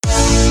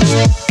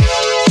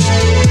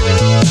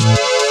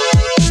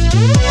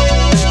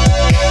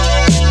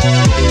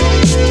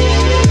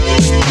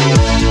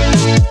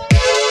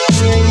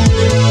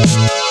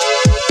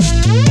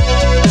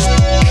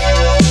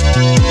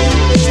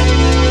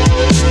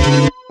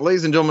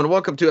Ladies and gentlemen,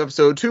 welcome to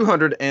episode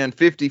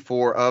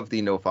 254 of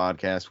the No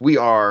Podcast. We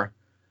are,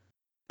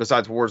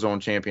 besides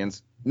Warzone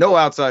champions, No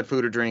Outside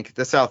Food or Drink,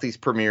 the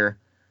Southeast premier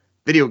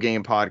video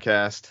game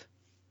podcast.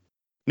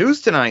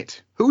 News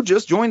tonight: who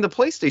just joined the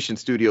PlayStation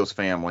Studios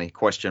family?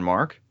 Question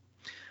mark.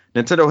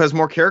 Nintendo has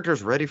more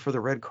characters ready for the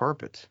red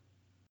carpet.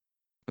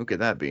 Who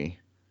could that be?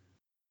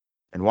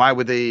 And why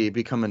would they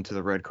be coming to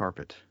the red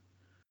carpet?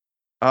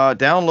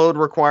 Download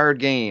required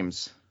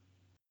games.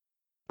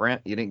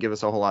 Brant, you didn't give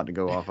us a whole lot to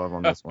go off of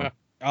on this one.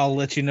 I'll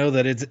let you know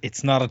that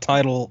it's not a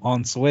title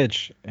on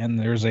Switch, and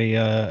there's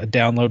a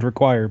download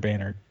require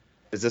banner.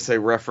 Is this a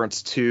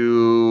reference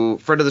to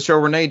friend of the show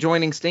Renee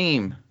joining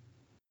Steam?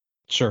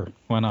 Sure,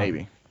 why not?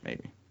 Maybe.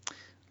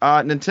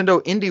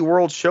 Nintendo Indie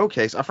World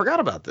Showcase. I forgot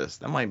about this.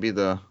 That might be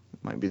the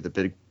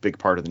big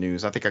part of the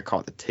news. I think I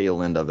caught the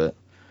tail end of it.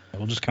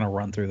 We'll just kind of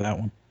run through that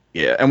one.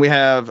 Yeah, and we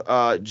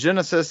have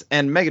Genesis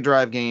and Mega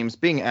Drive games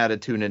being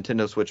added to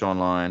Nintendo Switch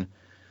Online.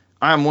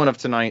 I am one of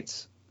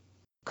tonight's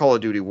Call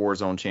of Duty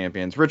Warzone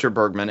champions, Richard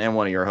Bergman, and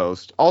one of your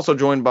hosts. Also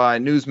joined by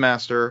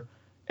Newsmaster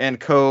and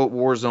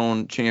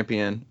co-Warzone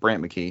champion,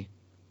 Brant McKee.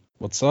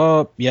 What's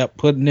up? Yep,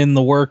 putting in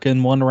the work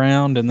in one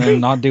round and then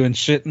not doing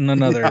shit in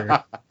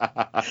another.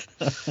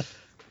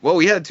 Well,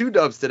 we had two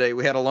dubs today.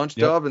 We had a lunch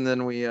dub, and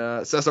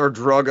then Cesar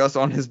drug us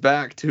on his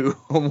back to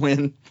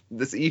win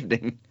this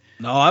evening.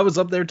 No, I was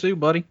up there too,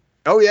 buddy.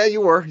 Oh, yeah,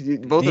 you were.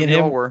 Both of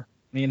y'all were.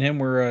 Me and him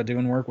were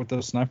doing work with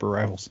those sniper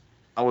rifles.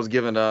 I was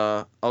giving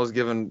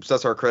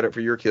Cesar credit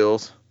for your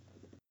kills.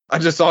 I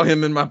just saw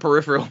him in my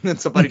peripheral, and then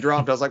somebody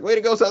dropped. I was like, way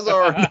to go,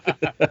 Cesar.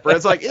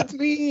 Brad's like, it's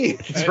me.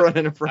 He's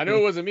running in front. I knew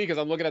it wasn't me because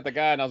I'm looking at the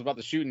guy, and I was about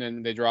to shoot, and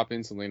then they dropped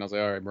instantly, and I was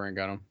like, all right, Brian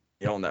got him.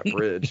 Yeah, on that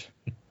bridge.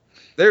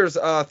 There's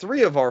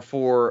three of our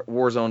four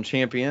Warzone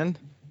champion.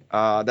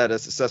 That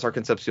is Cesar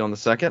Concepcion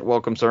II.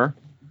 Welcome, sir.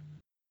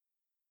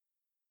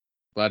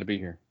 Glad to be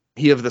here.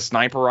 He of the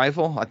sniper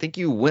rifle. I think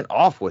you went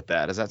off with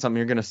that. Is that something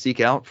you're going to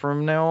seek out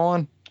from now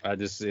on?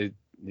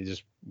 It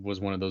just was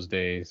one of those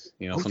days.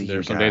 You know, Both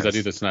some days I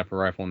do the sniper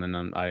rifle, and then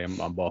I'm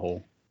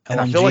butthole. And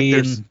I feel like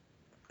there's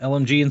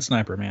LMG and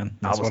sniper, man.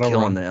 I was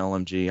killing the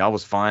LMG. I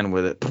was fine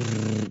with it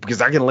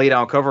because I can lay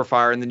down cover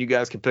fire, and then you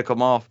guys can pick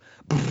them off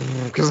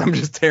because I'm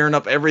just tearing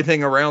up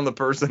everything around the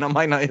person. I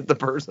might not hit the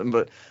person,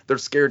 but they're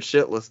scared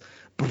shitless.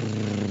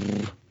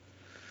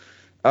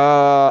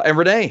 And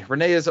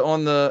Renee is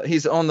on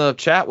the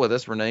chat with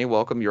us. Renee,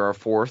 welcome. You're our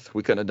fourth.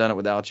 We couldn't have done it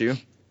without you.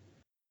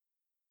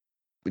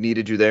 We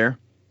needed you there.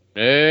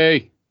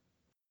 Hey.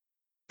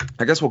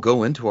 I guess we'll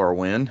go into our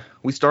win.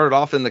 We started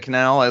off in the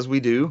canal as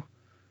we do.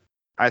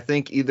 I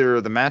think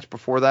either the match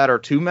before that or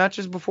two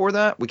matches before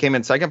that, we came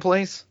in second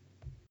place.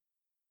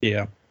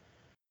 Yeah.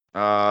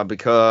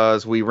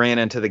 Because we ran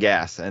into the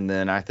gas, and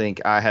then I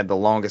think I had the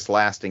longest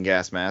lasting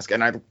gas mask,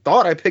 and I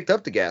thought I picked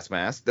up the gas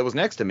mask that was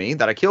next to me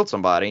that I killed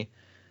somebody,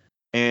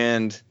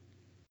 and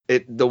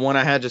the one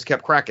I had just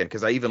kept cracking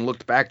because I even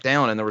looked back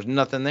down and there was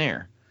nothing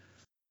there.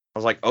 I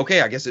was like, okay,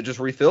 I guess it just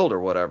refilled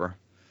or whatever.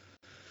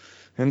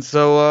 And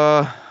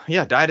so,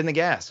 died in the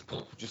gas.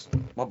 Just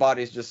my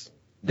body's just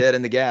dead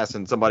in the gas,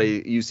 and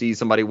you see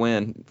somebody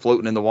win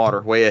floating in the water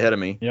way ahead of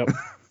me. Yep.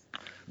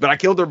 But I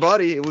killed their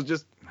buddy. It was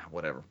just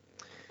whatever.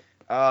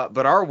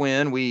 But our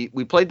win, we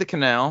played the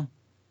canal.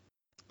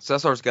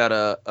 Cesar's got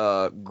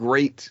a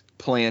great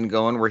plan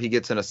going where he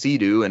gets in a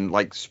Sea-Doo and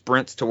like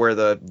sprints to where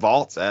the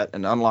vault's at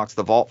and unlocks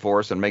the vault for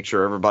us and makes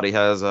sure everybody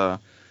has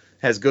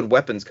good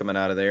weapons coming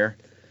out of there.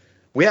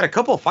 We had a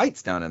couple of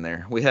fights down in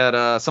there. We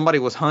had somebody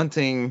was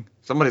hunting.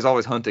 Somebody's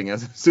always hunting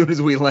us as soon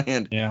as we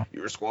land. Yeah.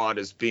 Your squad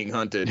is being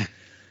hunted.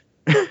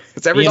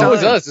 It's every It's time.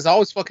 always us. It's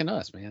always fucking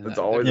us, man. It's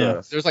always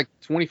us. There's like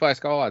 25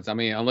 squads. I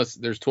mean, unless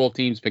there's 12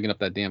 teams picking up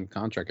that damn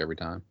contract every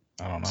time.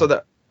 I don't know. So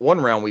that one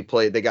round we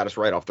played, they got us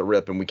right off the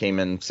rip, and we came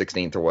in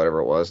 16th or whatever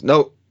it was.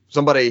 No,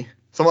 somebody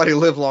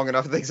lived long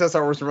enough. I think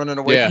Cesar was running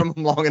away from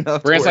them long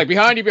enough. Brand's like,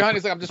 behind you.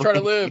 He's like, I'm just trying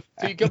to live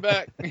till you come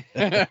back.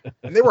 And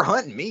they were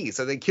hunting me,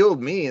 so they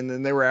killed me, and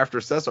then they were after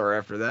Cesar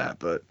after that.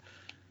 But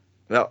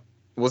now,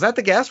 was that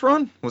the gas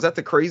run? Was that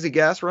the crazy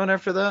gas run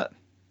after that?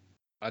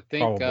 I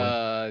think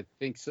that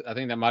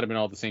might have been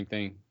all the same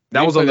thing.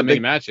 That was on the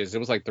big matches. It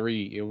was like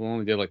 3. It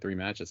only did like 3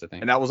 matches, I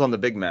think. And that was on the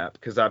big map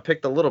because I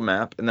picked the little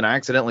map, and then I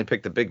accidentally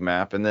picked the big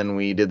map, and then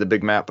we did the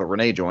big map, but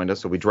Renee joined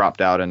us, so we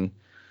dropped out, and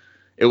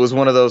it was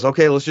one of those,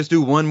 okay, let's just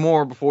do one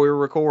more before we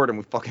record, and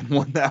we fucking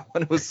won that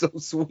one. It was so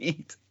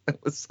sweet. It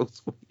was so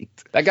sweet.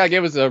 That guy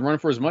gave us a run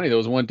for his money. There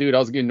was one dude I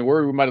was getting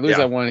worried we might lose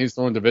that one. He's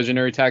throwing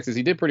divisionary taxes.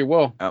 He did pretty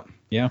well.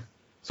 Yeah.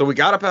 So we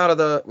got up out of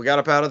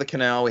the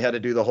canal. We had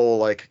to do the whole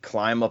like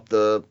climb up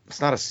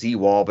it's not a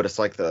seawall, but it's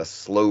like the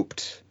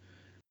sloped.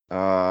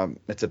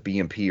 It's a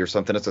BMP or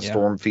something. It's a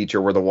storm feature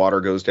where the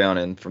water goes down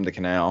in from the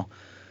canal.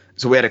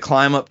 So we had to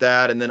climb up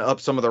that and then up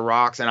some of the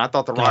rocks, and I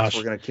thought the rocks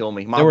were going to kill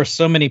me. There were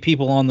so many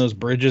people on those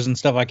bridges and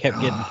stuff. I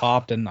kept getting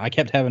popped, and I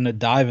kept having to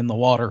dive in the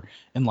water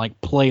and like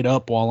plate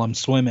up while I'm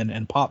swimming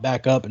and pop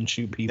back up and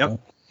shoot people. Yep.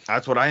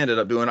 That's what I ended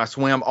up doing. I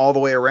swam all the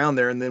way around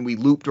there, and then we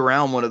looped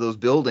around one of those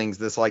buildings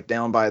that's like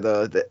down by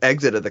the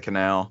exit of the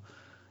canal.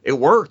 it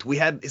worked. We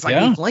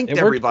flanked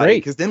everybody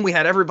because then we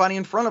had everybody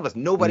in front of us.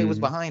 Nobody was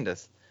behind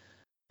us.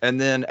 And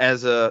then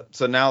so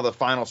now the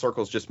final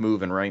circle's just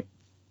moving, right?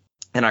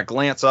 And I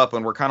glance up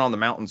and we're kind of on the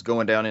mountains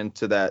going down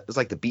into that. It's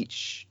like the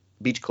beach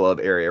club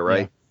area,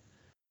 right? Yeah.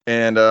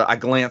 And I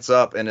glance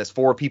up and there's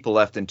 4 people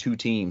left in 2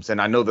 teams.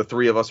 And I know the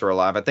 3 of us are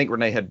alive. I think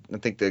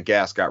the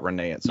gas got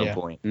Renee at some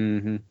point.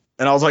 Mm-hmm.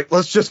 And I was like,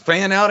 let's just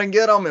fan out and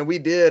get him. And we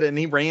did. And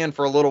he ran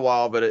for a little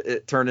while, but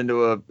it turned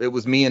into it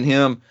was me and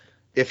him.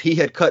 If he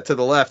had cut to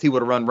the left, he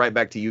would have run right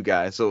back to you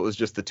guys. So it was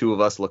just the 2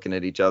 of us looking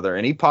at each other.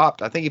 And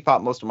I think he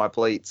popped most of my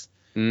plates.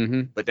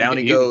 Mm-hmm. But down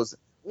he goes.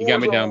 He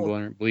got me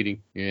down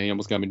bleeding. Yeah, he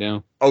almost got me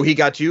down. Oh, he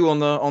got you on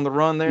the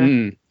run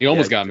there? He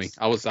almost got me.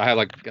 I was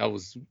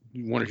 1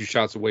 or 2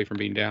 shots away from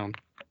being down.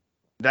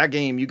 That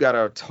game, you got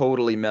to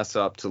totally mess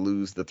up to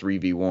lose the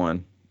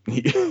 3v1.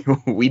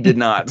 We did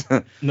not.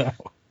 No.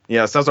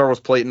 Yeah, Cesar was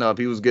plating up.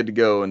 He was good to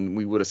go, and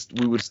we would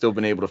still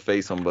been able to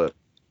face him, but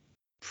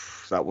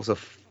that was a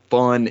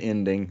fun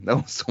ending. That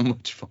was so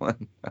much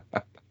fun.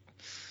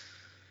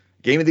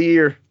 Game of the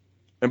year.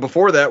 And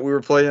before that, we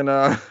were playing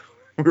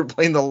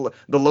the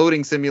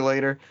loading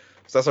simulator.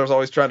 Cesar's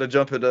always trying to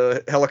jump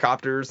into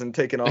helicopters and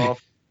taking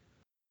off.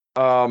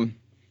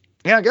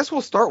 Yeah, I guess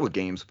we'll start with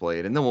games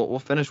played, and then we'll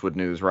finish with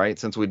news, right?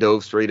 Since we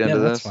dove straight into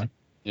this. Fine.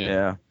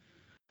 Yeah.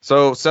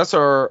 So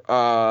Cesar,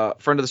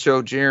 friend of the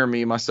show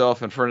Jeremy,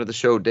 myself, and friend of the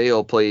show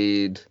Dale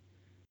played.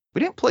 We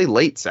didn't play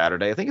late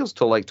Saturday. I think it was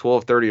till like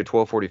 12:30 or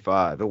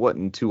 12:45. It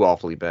wasn't too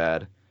awfully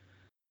bad.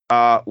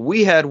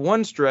 We had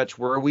one stretch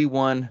where we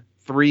won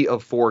 3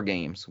 of 4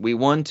 games. We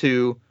won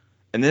 2,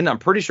 and then I'm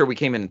pretty sure we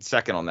came in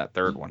second on that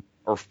third one,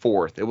 or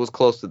 4th. It was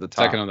close to the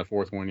top. Second on the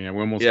 4th one, yeah. We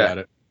almost got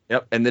it.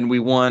 Yep, and then we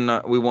won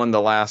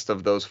the last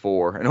of those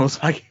 4, and it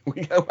was like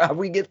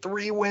we get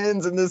 3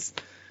 wins in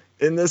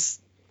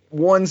this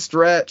one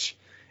stretch,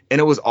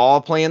 and it was all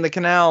playing the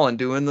canal and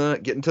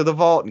getting to the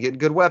vault and getting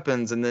good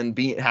weapons, and then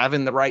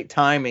having the right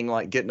timing,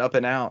 like getting up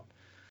and out.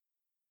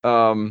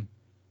 What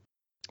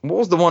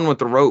was the one with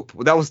the rope?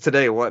 That was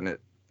today, wasn't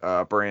it,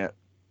 Brant?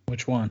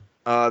 Which one?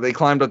 They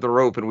climbed up the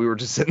rope, and we were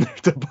just sitting there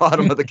at the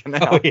bottom of the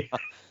canal. Oh, yeah.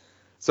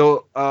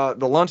 So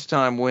the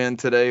lunchtime win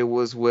today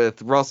was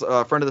with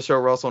Russell, friend of the show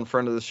Russell and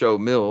friend of the show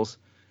Mills.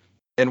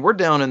 And we're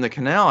down in the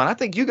canal, and I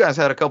think you guys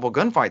had a couple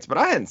gunfights, but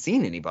I hadn't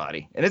seen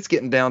anybody. And it's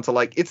getting down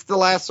to it's the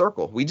last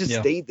circle. We just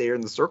stayed there,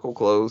 and the circle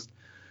closed.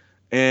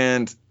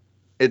 And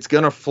it's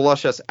going to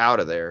flush us out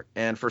of there.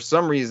 And for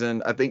some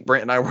reason, I think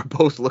Brant and I were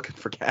both looking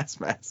for gas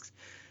masks.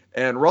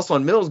 And Russell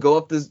and Mills go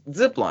up this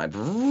zip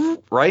line,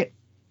 right?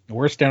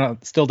 We're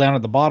still down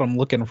at the bottom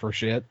looking for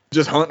shit.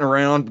 Just hunting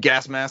around.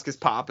 Gas mask is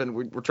popping.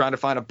 We're trying to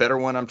find a better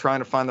one. I'm trying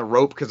to find the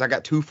rope because I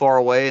got too far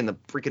away and the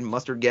freaking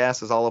mustard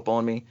gas is all up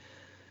on me.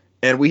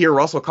 And we hear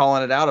Russell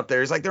calling it out up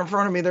there. He's like, they're in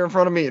front of me. They're in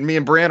front of me. And me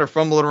and Brant are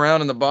fumbling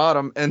around in the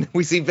bottom. And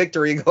we see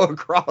Victory go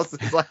across.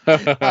 It's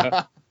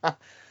like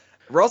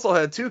Russell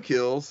had 2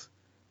 kills.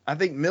 I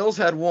think Mills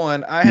had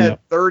 1. I had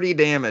 30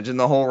 damage in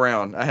the whole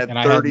round. I had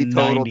 30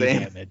 total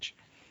damage.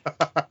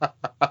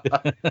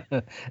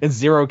 And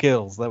 0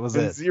 kills. That was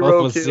it.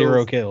 Both was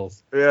 0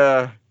 kills.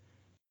 Yeah.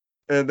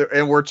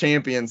 And we're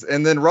champions.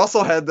 And then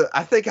Russell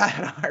I think I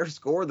had a higher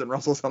score than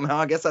Russell somehow.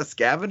 I guess I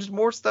scavenged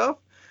more stuff.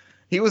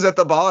 He was at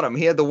the bottom.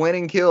 He had the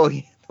winning kill.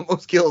 The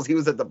most kills. He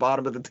was at the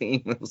bottom of the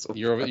team.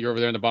 You're over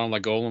there in the bottom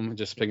like Golem,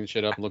 just picking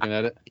shit up and looking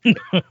at it.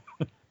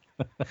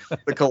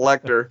 The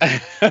collector.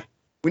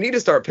 We need to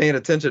start paying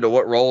attention to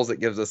what roles it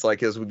gives us,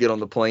 like as we get on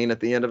the plane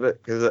at the end of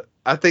it, because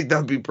I think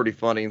that'd be pretty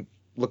funny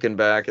looking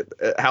back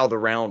at how the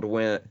round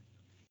went.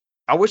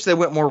 I wish they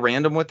went more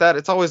random with that.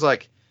 It's always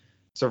like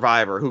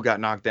Survivor, who got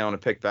knocked down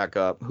and picked back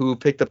up, who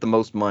picked up the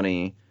most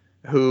money,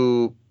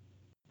 who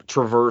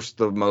traversed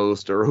the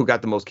most, or who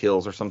got the most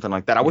kills or something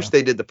like that. I wish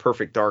they did the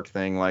perfect dark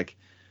thing, like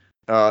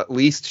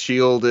least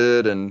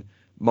shielded and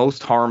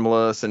most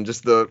harmless, and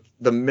just the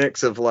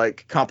mix of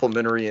like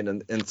complimentary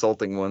and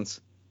insulting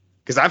ones.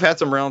 Because I've had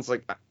some rounds,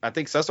 like I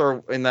think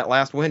Cesar in that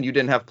last win, you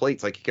didn't have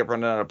plates, like you kept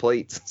running out of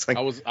plates. It's like,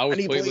 I was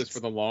plateless for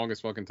the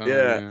longest fucking time.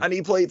 Yeah, I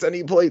need plates.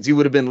 You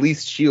would have been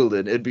least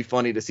shielded. It'd be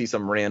funny to see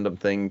some random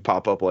thing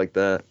pop up like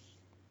that.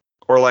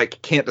 Or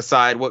like can't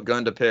decide what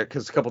gun to pick,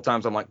 because a couple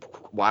times I'm like,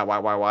 why?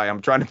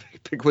 I'm trying to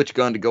pick which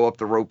gun to go up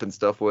the rope and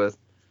stuff with.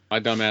 My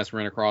dumbass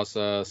ran across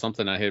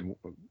something I hit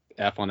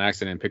F on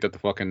accident and picked up the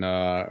fucking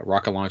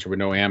rocket launcher with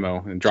no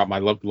ammo and dropped my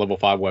level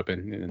 5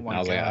 weapon. And I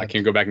was like, I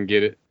can't go back and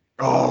get it.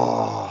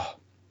 Oh,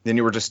 then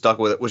you were just stuck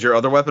with it. Was your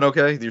other weapon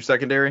okay? Your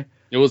secondary?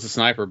 It was a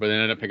sniper, but then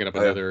I ended up picking up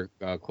another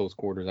close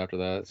quarters after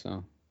that.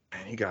 So,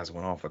 man, you guys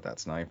went off with that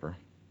sniper.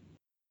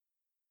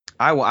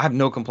 I have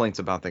no complaints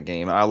about the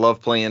game. I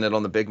love playing it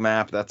on the big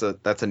map. That's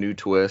a new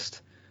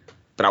twist.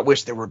 But I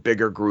wish there were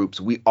bigger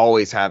groups. We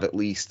always have at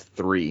least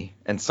 3,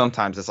 and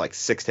sometimes it's like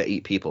 6 to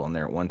 8 people in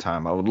there at one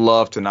time. I would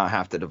love to not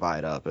have to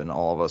divide up and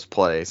all of us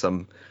play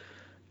some,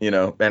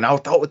 And I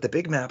thought with the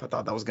big map, I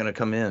thought that was going to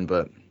come in,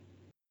 but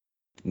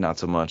not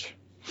so much.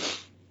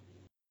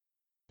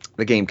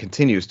 The game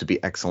continues to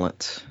be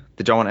excellent.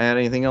 Did y'all want to add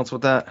anything else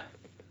with that?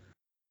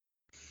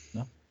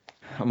 No.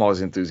 I'm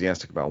always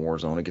enthusiastic about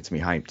Warzone. It gets me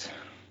hyped.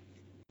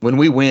 when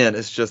we win,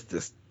 it's just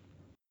this.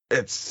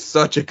 It's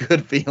such a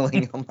good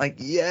feeling. I'm like,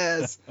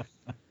 yes,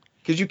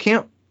 because you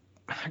can't.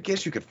 I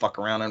guess you could fuck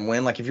around and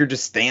win. Like if you're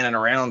just standing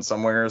around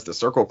somewhere as the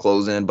circle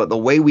closes in. But the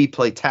way we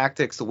play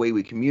tactics, the way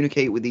we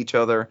communicate with each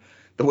other,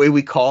 the way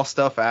we call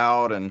stuff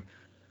out and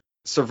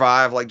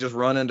survive, like just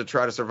running to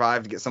try to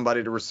survive to get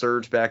somebody to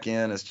resurge back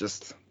in, it's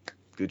just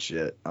good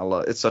shit.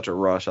 It's such a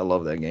rush. I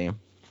love that game.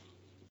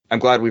 I'm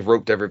glad we've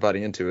roped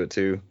everybody into it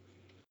too.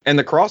 And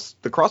the cross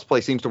play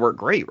seems to work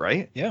great,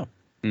 right? Yeah.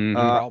 Mm-hmm. No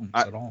problems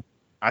at all.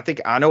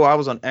 I know I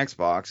was on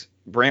Xbox.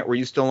 Brant, were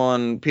you still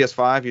on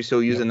PS5? You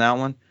still using that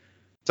one?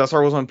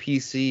 Cesar was on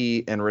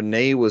PC and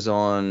Renee was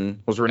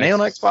on. Was Renee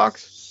on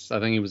Xbox? I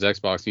think he was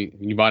Xbox.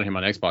 You bought him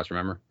on Xbox,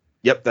 remember?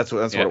 Yep, that's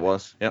what it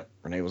was. Yep,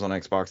 Renee was on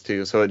Xbox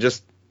too. So it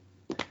just,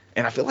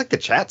 and I feel like the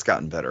chat's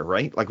gotten better,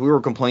 right? Like we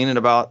were complaining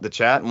about the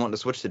chat and wanting to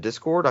switch to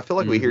Discord. I feel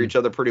like we hear each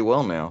other pretty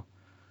well now.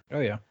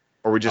 Oh yeah.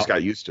 Or we just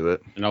got used to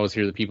it. And I always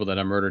hear the people that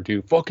I murdered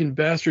too. Fucking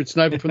bastard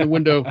sniping from the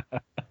window.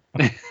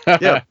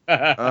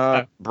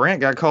 Yeah.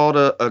 Brant got called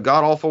a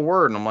god awful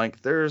word, and I'm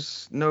like,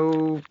 there's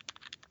no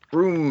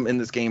room in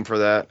this game for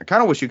that. I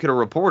kind of wish you could have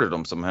reported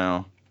them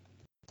somehow.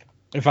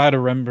 If I'd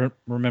have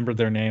remembered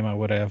their name, I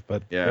would have.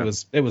 But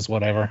it was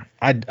whatever.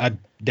 I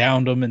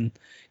downed him, and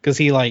because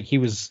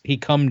he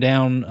come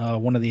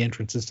down one of the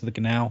entrances to the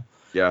canal.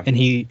 Yeah.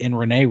 And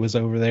Renee was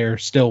over there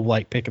still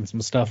like picking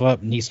some stuff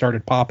up, and he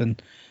started popping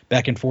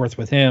back and forth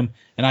with him,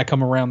 and I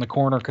come around the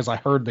corner because I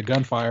heard the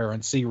gunfire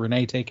and see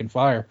Renee taking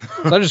fire.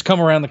 So I just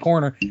come around the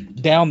corner,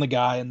 down the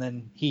guy, and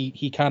then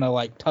he kind of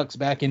like tucks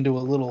back into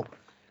a little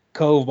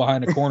cove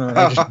behind a corner, and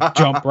I just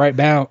jump right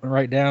down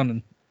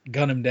and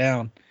gun him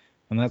down,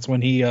 and that's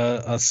when he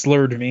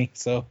slurred me.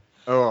 So.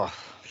 Oh.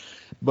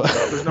 But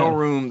there's no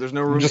room. There's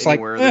no room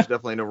anywhere. There's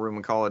definitely no room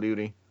in Call of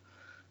Duty.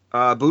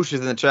 Boosh is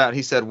in the chat.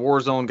 He said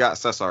Warzone got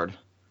Cesard.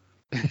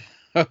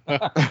 At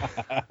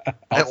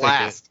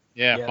last.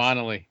 Yeah, yes.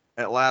 Finally.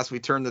 At last, we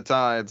turned the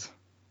tides.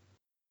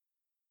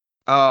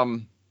 I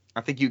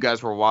think you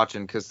guys were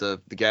watching because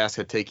the gas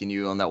had taken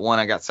you on that one.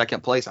 I got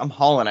second place. I'm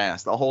hauling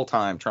ass the whole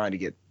time, trying to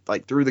get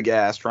like through the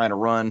gas, trying to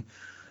run,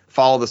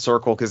 follow the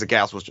circle because the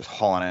gas was just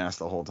hauling ass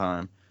the whole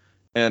time.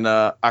 And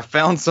I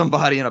found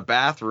somebody in a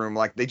bathroom.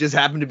 Like they just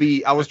happened to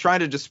be. I was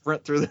trying to just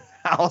sprint through the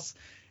house.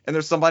 And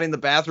there's somebody in the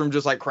bathroom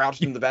just like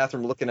crouched in the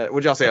bathroom looking at,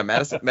 what'd y'all say, a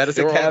medicine cabinet?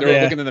 They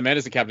were looking in the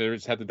medicine cabinet. They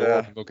just had the door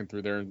open, looking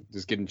through there and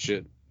just getting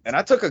shit. And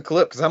I took a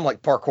clip because I'm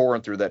like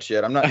parkouring through that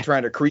shit. I'm not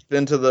trying to creep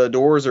into the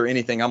doors or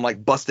anything. I'm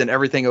like busting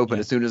everything open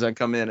as soon as I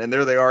come in. And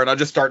there they are. And I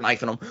just start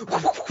knifing them.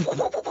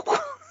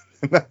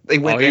 They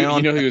went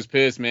down. You know he was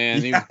pissed,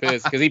 man. He was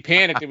pissed because he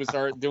panicked. It would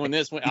start doing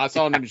this. When I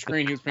saw him on the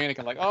screen, he was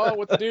panicking like, oh,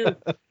 what to do?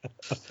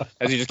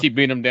 As you just keep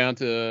beating him down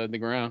to the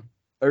ground.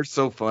 They're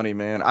so funny,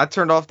 man. I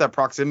turned off that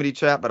proximity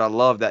chat, but I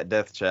love that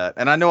death chat.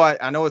 And I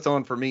know it's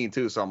on for me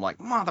too, so I'm like,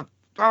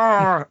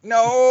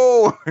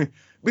 no,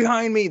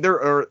 behind me.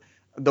 There are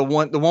the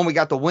one we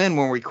got the win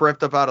when we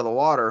crept up out of the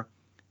water.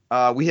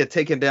 We had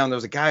taken down. There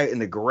was a guy in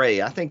the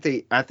gray. I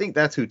think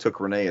that's who took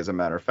Renee, as a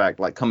matter of fact,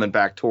 like coming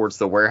back towards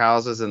the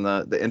warehouses and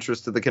the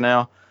entrance to the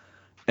canal.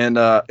 And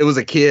it was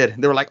a kid.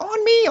 They were like,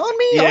 on me, on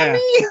me.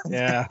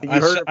 Yeah,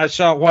 I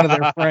shot one of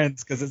their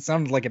friends because it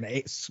sounded like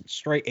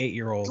straight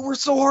 8-year-old. They were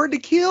so hard to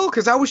kill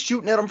because I was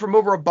shooting at them from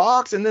over a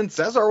box, and then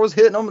Cesar was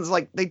hitting them. It's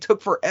like they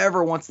took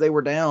forever once they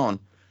were down.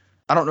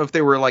 I don't know if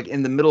they were like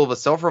in the middle of a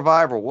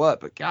self-revive or what,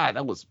 but God,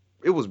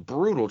 it was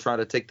brutal trying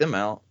to take them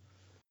out.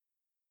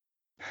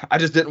 I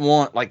just didn't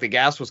want, like, the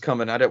gas was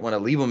coming. I didn't want to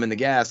leave them in the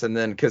gas, and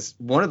then because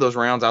one of those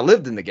rounds I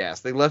lived in the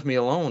gas, they left me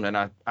alone,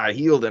 and I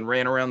healed and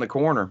ran around the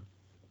corner.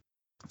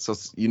 So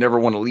you never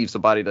want to leave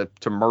somebody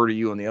to murder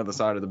you on the other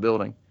side of the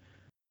building.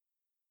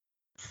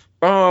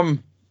 All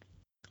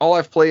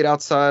I've played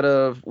outside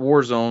of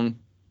Warzone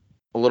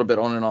a little bit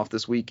on and off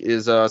this week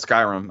is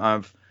Skyrim.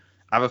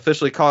 I've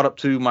officially caught up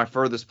to my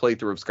furthest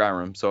playthrough of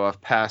Skyrim, so I've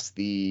passed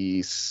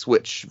the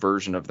Switch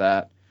version of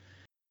that.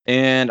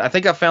 And I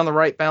think I found the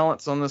right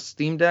balance on the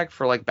Steam Deck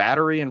for like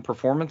battery and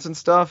performance and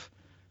stuff.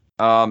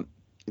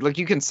 Like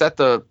you could set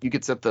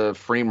the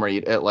frame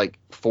rate at like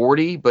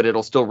 40, but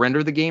it'll still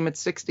render the game at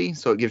 60,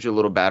 so it gives you a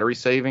little battery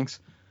savings.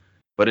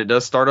 But it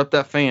does start up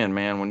that fan,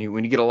 man. When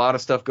you get a lot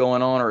of stuff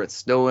going on, or it's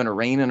snowing or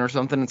raining or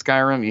something in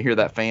Skyrim, you hear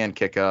that fan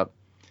kick up.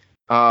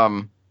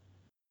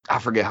 I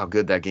forget how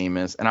good that game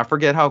is, and I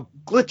forget how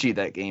glitchy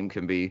that game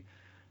can be.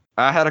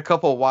 I had a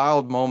couple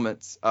wild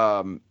moments.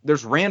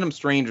 There's random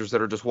strangers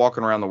that are just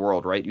walking around the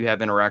world, right? You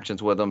have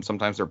interactions with them.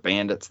 Sometimes they're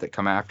bandits that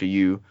come after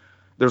you.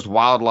 There's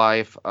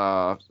wildlife.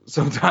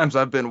 Sometimes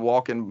I've been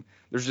walking.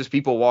 There's just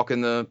people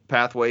walking the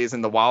pathways,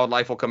 and the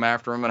wildlife will come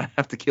after them, and I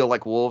have to kill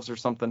like wolves or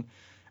something.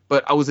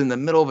 But I was in the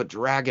middle of a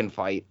dragon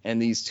fight,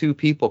 and these two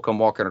people come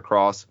walking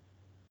across,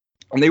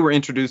 and they were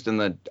introduced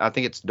in I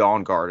think it's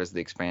Dawn Guard as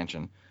the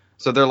expansion.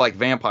 So they're like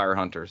vampire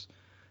hunters.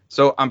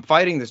 So I'm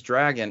fighting this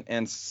dragon,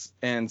 and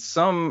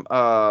some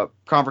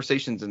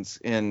conversations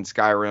in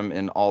Skyrim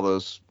and all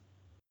those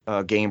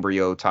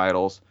Gamebryo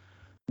titles,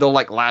 they'll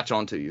like latch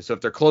onto you. So if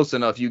they're close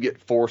enough, you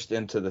get forced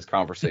into this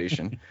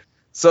conversation.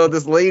 So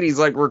this lady's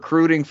like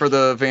recruiting for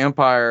the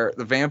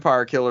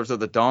vampire killers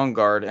of the Dawn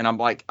Guard, and I'm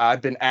like,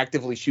 I've been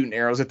actively shooting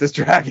arrows at this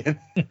dragon,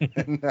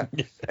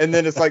 and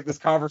then it's like this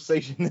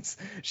conversation.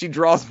 She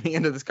draws me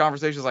into this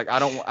conversation. It's like, I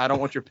don't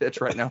want your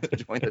pitch right now to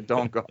join the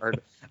Dawn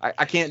Guard.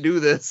 I can't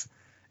do this.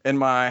 And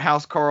my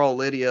house Carl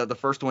Lydia, the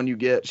first one you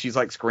get, she's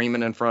like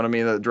screaming in front of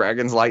me. The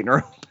dragon's lighting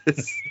her up.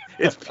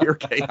 It's pure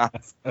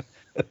chaos.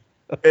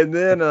 And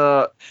then,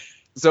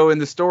 so in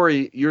the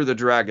story, you're the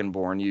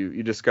Dragonborn.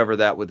 You discover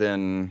that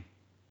within.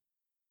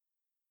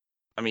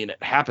 I mean,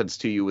 it happens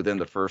to you within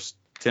the first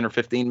 10 or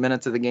 15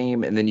 minutes of the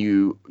game, and then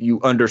you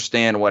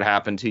understand what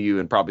happened to you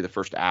in probably the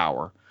first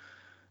hour.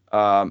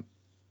 But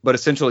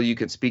essentially, you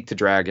can speak to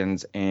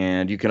dragons,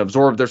 and you can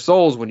absorb their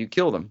souls when you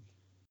kill them.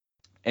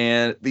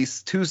 And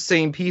these two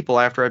same people,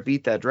 after I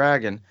beat that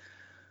dragon,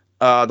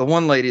 the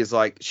one lady is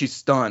like, she's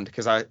stunned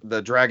because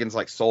the dragon's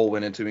like soul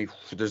went into me.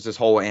 There's this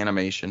whole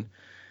animation,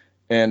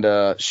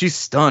 and she's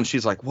stunned.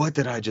 She's like, "What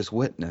did I just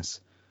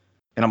witness?"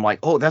 And I'm like,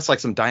 oh, that's like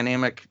some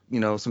dynamic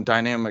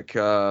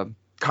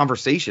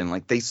conversation.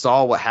 Like they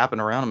saw what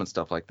happened around them and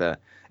stuff like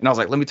that. And I was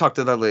like, let me talk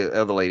to the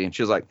other lady. And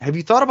she was like, have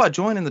you thought about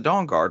joining the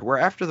Dawn Guard? We're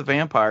after the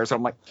vampires.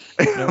 I'm like,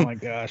 oh my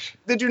gosh.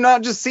 Did you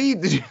not just see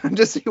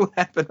what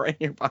happened right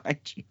here behind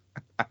you?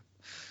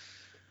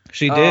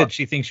 She did.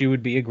 She thinks you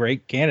would be a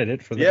great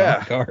candidate for the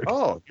Dawn Guard.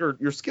 Oh,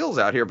 your skills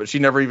out here, but she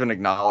never even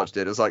acknowledged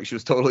it. It's like she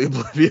was totally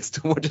oblivious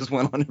to what just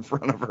went on in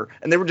front of her.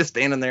 And they were just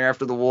standing there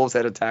after the wolves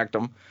had attacked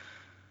them.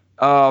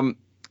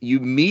 You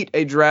meet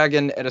a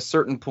dragon at a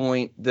certain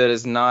point that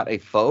is not a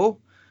foe.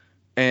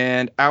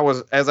 And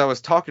as I was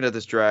talking to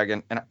this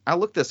dragon, and I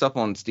looked this up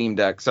on Steam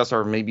Deck,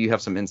 Cesar, maybe you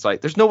have some insight.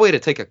 There's no way to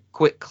take a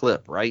quick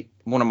clip, right?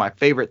 One of my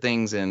favorite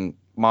things in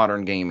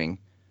modern gaming.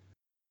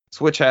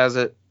 Switch has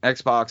it,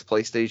 Xbox,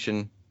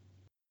 PlayStation.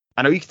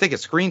 I know you can take a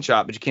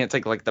screenshot, but you can't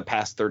take like the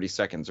past 30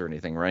 seconds or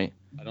anything, right?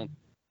 I don't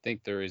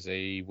think there is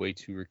a way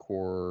to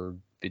record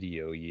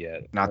video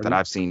yet. Not that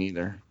I've seen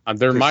either.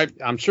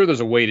 I'm sure there's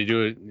a way to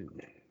do it.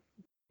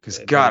 Because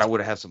God, I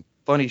would have had some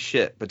funny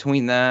shit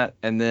between that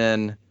and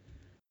then,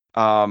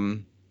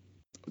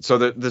 so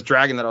the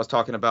dragon that I was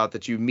talking about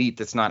that you meet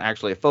that's not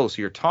actually a foe,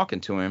 so you're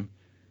talking to him,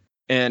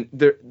 and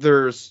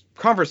there's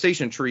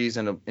conversation trees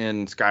in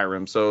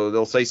Skyrim, so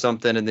they'll say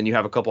something and then you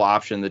have a couple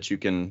options that you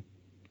can,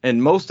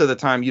 and most of the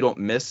time you don't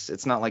miss.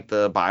 It's not like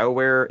the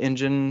BioWare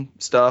engine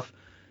stuff.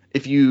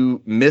 If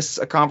you miss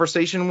a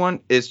conversation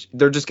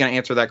they're just going to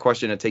answer that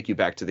question and take you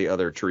back to the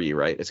other tree,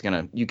 right?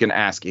 You can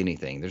ask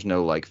anything. There's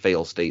no like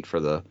fail state for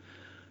the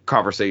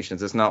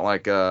conversations. It's not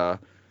like,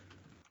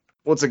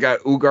 what's the guy,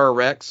 Ugar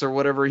Rex or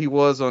whatever he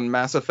was on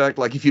Mass Effect?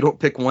 Like if you don't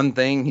pick one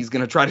thing, he's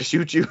going to try to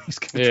shoot you. He's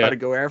going to try to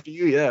go after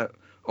you. Yeah.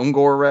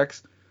 Ungor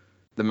Rex.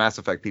 The Mass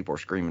Effect people are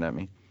screaming at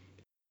me.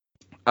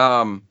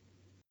 So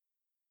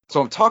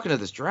I'm talking to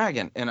this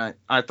dragon and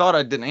I thought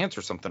I didn't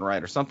answer something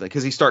right or something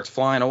because he starts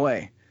flying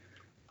away.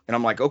 And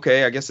I'm like,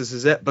 okay, I guess this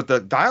is it. But the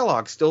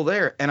dialogue's still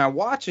there. And I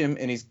watch him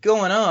and he's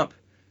going up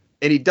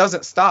and he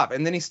doesn't stop.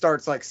 And then he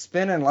starts like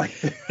spinning like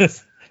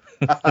this.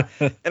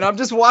 And I'm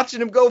just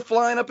watching him go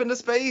flying up into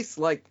space.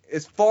 Like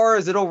as far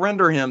as it'll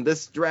render him,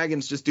 this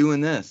dragon's just doing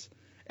this.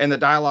 And the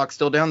dialogue's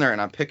still down there.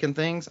 And I'm picking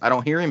things. I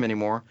don't hear him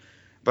anymore.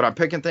 But I'm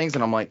picking things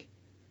and I'm like,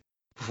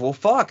 well,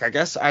 fuck, I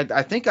guess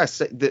I think I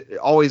say that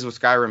always with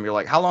Skyrim. You're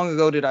like, how long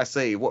ago did I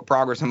say? What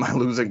progress am I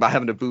losing by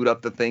having to boot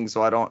up the thing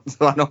so I don't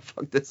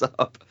fuck this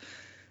up?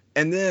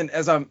 And then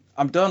as I'm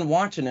done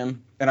watching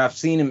him and I've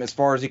seen him as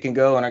far as he can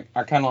go, and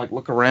I kind of like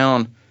look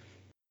around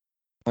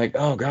like,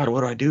 oh God,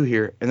 what do I do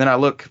here? And then I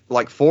look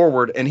like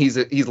forward and he's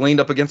leaned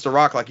up against a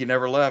rock like he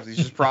never left. He's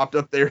just propped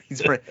up there.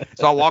 So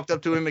I walked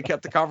up to him and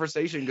kept the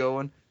conversation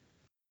going.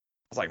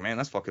 I was like, man,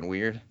 that's fucking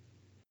weird.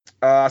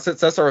 I sent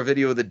Cesar a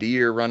video of the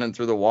deer running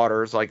through the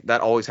waters. Like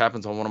that always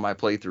happens on one of my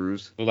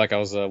playthroughs. Looked like I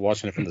was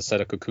watching it from the set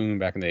of Cocoon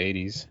back in the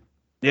 80s.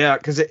 Yeah,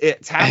 because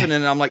it's happening,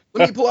 and I'm like,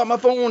 let me pull out my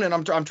phone, and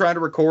I'm trying to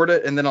record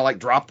it, and then I like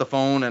drop the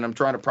phone, and I'm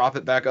trying to prop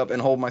it back up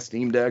and hold my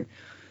Steam Deck.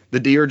 The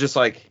deer just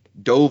like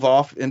dove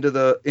off into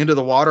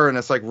the water, and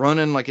it's like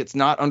running like it's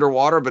not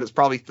underwater, but it's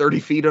probably 30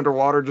 feet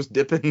underwater, just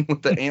dipping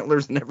with the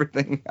antlers and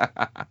everything.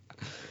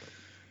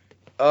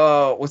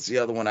 Oh, what's the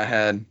other one I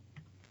had?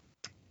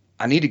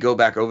 I need to go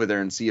back over there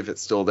and see if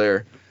it's still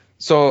there.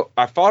 So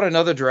I fought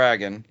another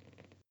dragon.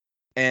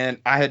 And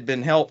I had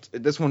been helped.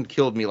 This one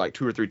killed me like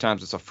 2 or 3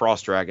 times. It's a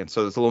frost dragon,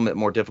 so it's a little bit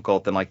more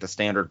difficult than like the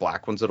standard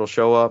black ones that'll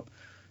show up.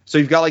 So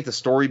you've got like the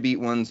story beat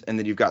ones, and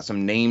then you've got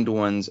some named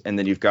ones, and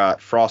then you've got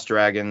frost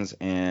dragons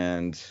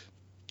and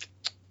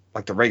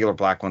like the regular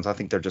black ones. I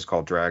think they're just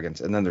called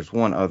dragons. And then there's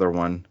one other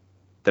one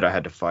that I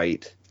had to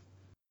fight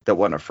that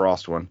wasn't a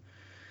frost one.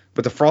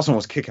 But the frost one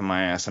was kicking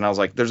my ass, and I was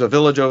like, there's a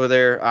village over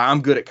there.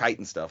 I'm good at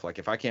kiting stuff. Like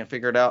if I can't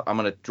figure it out, I'm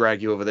going to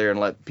drag you over there and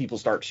let people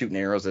start shooting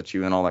arrows at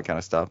you and all that kind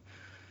of stuff.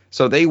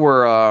 So they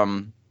were,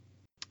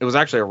 it was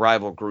actually a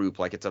rival group,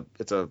 like it's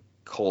a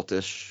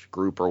cultish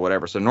group or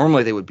whatever. So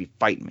normally they would be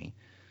fighting me.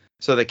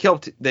 So they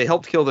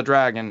helped kill the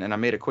dragon, and I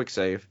made a quick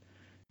save.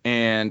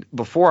 And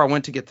before I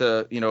went to get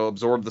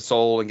absorb the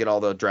soul and get all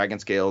the dragon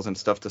scales and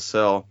stuff to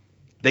sell,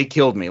 they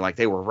killed me. Like,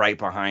 they were right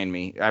behind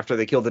me. After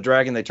they killed the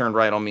dragon, they turned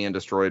right on me and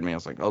destroyed me. I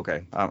was like,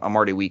 okay, I'm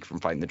already weak from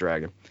fighting the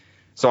dragon.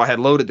 So I had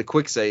loaded the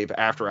quick save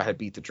after I had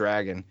beat the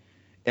dragon.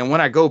 And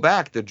when I go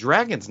back, the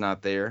dragon's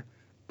not there,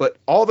 but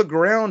all the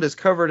ground is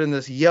covered in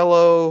this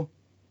yellow.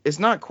 It's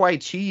not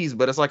quite cheese,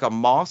 but it's like a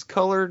moss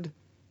colored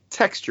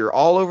texture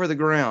all over the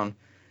ground.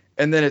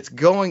 And then it's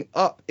going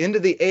up into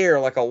the air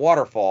like a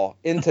waterfall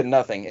into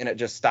nothing, and it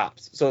just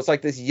stops. So it's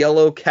like this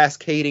yellow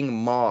cascading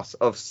moss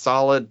of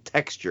solid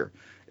texture.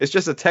 It's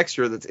just a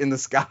texture that's in the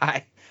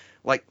sky.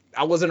 Like,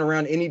 I wasn't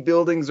around any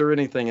buildings or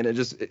anything, and it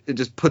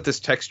just put this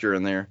texture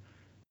in there.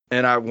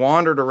 And I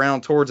wandered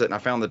around towards it, and I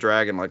found the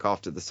dragon like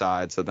off to the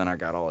side. So then I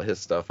got all of his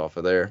stuff off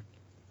of there.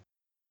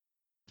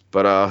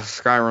 But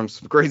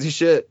Skyrim's crazy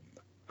shit.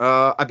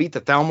 I beat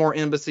the Thalmor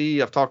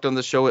Embassy. I've talked on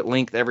the show at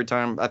length every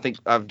time. I think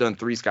I've done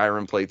 3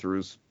 Skyrim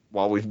playthroughs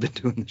while we've been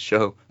doing the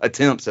show.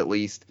 Attempts, at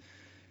least.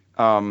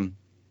 I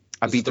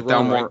beat the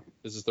Thalmor. Right?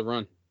 This is the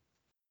run.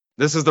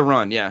 This is the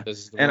run, yeah. This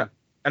is the run.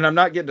 And I'm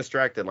not getting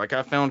distracted. Like,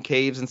 I found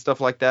caves and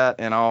stuff like that,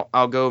 and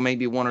I'll go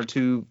maybe 1 or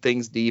 2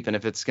 things deep. And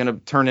if it's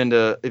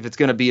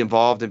gonna be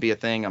involved and be a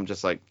thing, I'm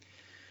just like,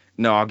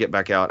 no, I'll get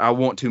back out. I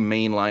want to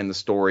mainline the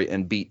story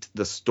and beat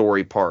the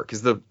story part,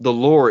 because the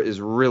lore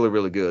is really,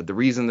 really good. The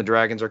reason the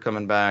dragons are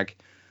coming back,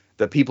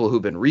 the people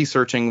who've been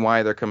researching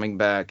why they're coming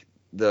back,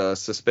 the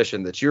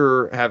suspicion that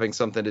you're having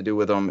something to do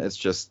with them. It's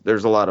just,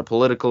 there's a lot of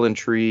political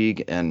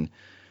intrigue and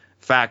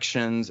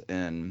factions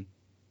and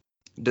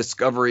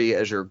discovery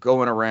as you're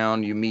going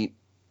around. You meet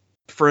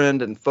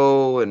friend and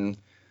foe and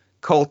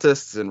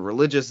cultists and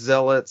religious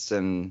zealots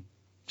and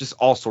just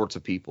all sorts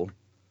of people.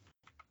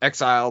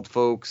 Exiled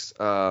folks.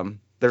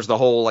 There's the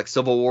whole like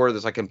civil war.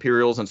 There's like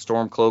Imperials and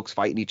Stormcloaks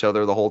fighting each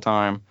other the whole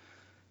time.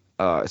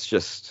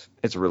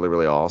 It's really,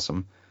 really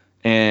awesome.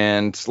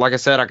 And like I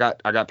said, I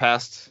got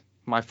past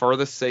my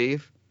farthest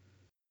save.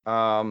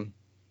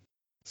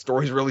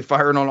 Story's really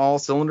firing on all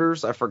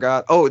cylinders. I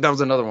forgot. Oh, that was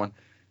another one.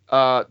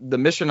 The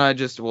mission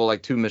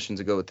like 2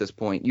 missions ago at this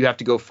point, you have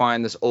to go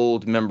find this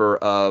old member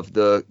of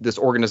this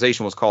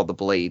organization was called the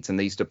Blades, and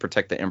they used to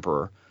protect the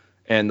Emperor.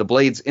 And the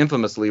Blades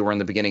infamously were in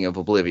the beginning of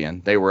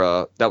Oblivion.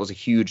 That was a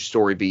huge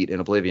story beat in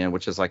Oblivion,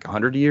 which is like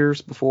 100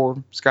 years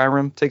before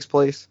Skyrim takes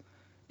place,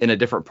 in a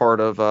different part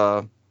of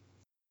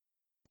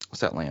what's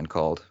that land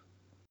called?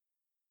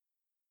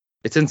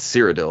 It's in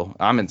Cyrodiil.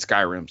 I'm in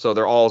Skyrim, so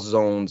they're all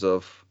zones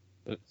of.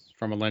 It's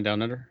from a land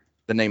down under.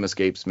 The name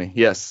escapes me.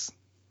 Yes,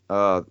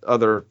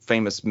 other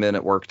famous men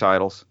at work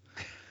titles.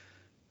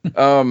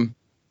 God,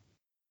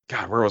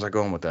 where was I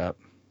going with that?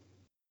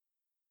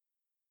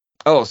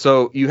 Oh,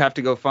 so you have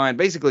to go find,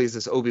 basically, he's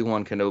this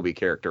Obi-Wan Kenobi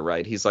character,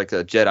 right? He's like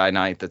a Jedi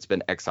Knight that's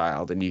been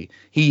exiled, and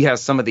he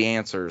has some of the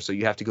answers, so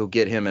you have to go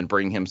get him and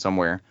bring him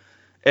somewhere.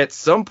 At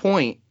some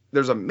point,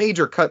 there's a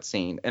major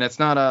cutscene, and it's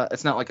not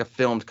like a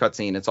filmed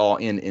cutscene. It's all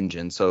in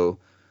engine, so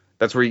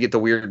that's where you get the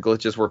weird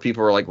glitches where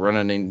people are like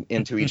running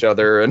into each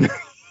other, and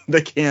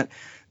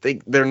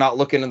they're not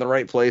looking in the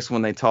right place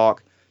when they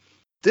talk.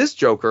 This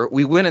Joker,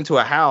 we went into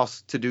a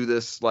house to do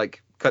this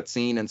like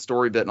cutscene and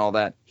story bit and all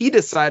that. He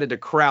decided to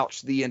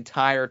crouch the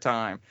entire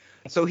time.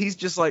 So he's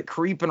just like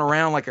creeping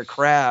around like a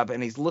crab,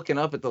 and he's looking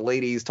up at the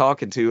lady he's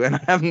talking to, and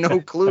I have no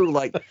clue.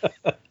 Like,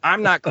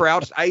 I'm not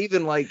crouched. I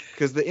even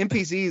because the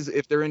NPCs,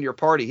 if they're in your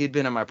party, he'd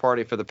been in my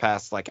party for the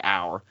past like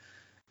hour.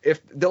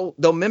 If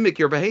they'll mimic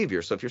your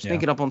behavior. So if you're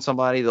sneaking up on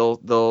somebody,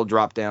 they'll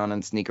drop down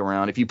and sneak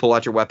around. If you pull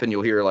out your weapon,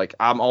 you'll hear like,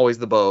 I'm always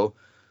the bow.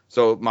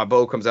 So my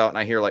bow comes out and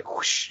I hear like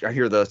whoosh, I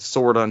hear the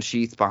sword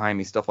unsheathed behind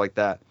me, stuff like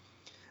that.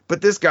 But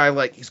this guy,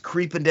 like, he's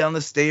creeping down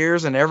the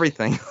stairs and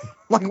everything.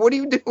 Like, what are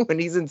you doing?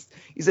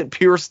 He's in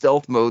pure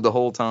stealth mode the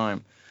whole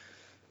time.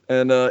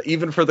 And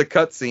even for the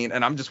cutscene,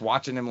 and I'm just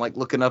watching him, like,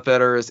 looking up at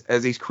her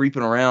as he's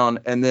creeping around.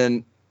 And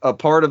then a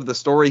part of the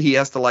story, he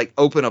has to, like,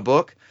 open a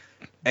book.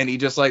 And he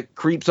just, like,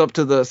 creeps up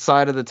to the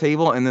side of the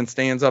table and then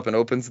stands up and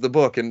opens the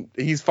book. And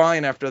he's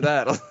fine after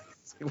that.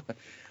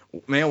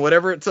 Man,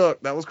 whatever it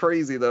took. That was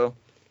crazy, though.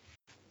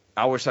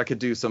 I wish I could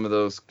do some of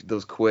those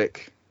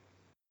quick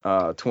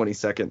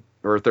 20-second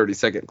or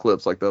 30-second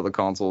clips like the other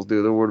consoles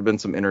do. There would have been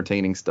some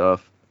entertaining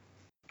stuff.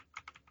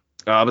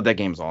 But that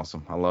game's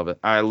awesome. I love it.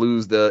 I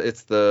lose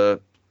it's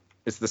the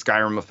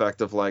Skyrim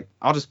effect of like,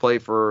 I'll just play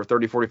for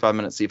 30, 45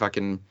 minutes, see if I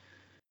can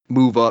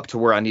move up to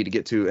where I need to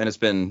get to. And it's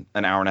been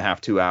an hour and a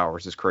half, 2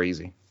 hours. It's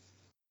crazy.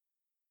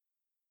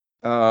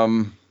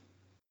 I'm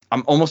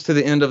almost to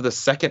the end of the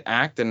second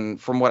act.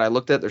 And from what I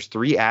looked at, there's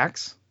 3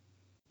 acts.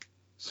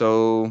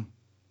 So I'm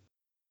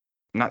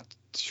not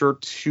sure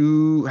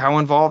how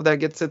involved that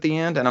gets at the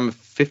end, and I'm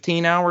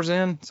 15 hours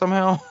in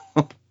somehow.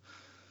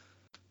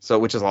 So,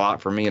 which is a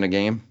lot for me in a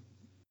game,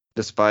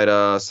 despite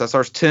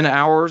Cesar's 10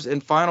 hours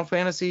in Final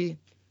Fantasy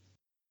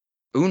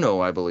Uno,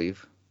 I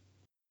believe.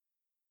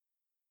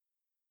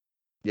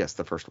 Yes,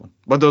 the first one.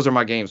 But those are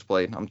my games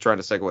played. I'm trying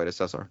to segue to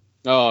Cesar.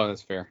 Oh,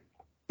 that's fair.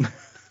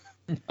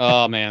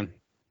 Oh man,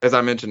 as I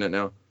mentioned it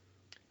now.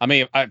 I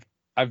mean,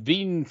 I've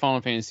beaten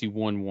Final Fantasy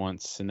 1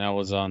 once, and that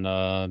was on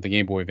the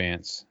Game Boy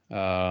Advance.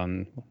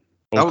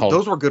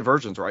 Those were good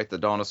versions, right? The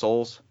Dawn of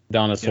Souls.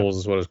 Dawn of Souls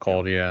is what it's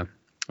called, yeah.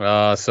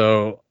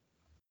 So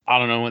I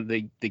don't know when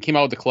they came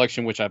out with the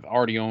collection, which I've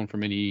already owned for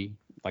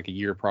like a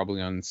year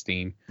probably on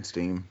Steam.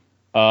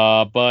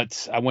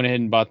 But I went ahead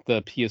and bought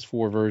the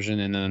PS4 version,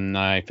 and then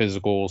my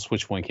physical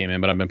Switch one came in.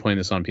 But I've been playing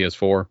this on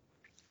PS4.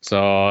 So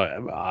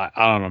I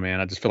don't know, man.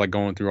 I just feel like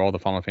going through all the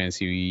Final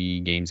Fantasy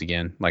games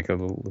again, like the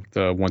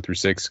 1 through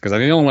 6, because I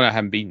think the only one I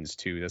haven't beaten is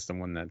 2. That's the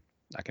one that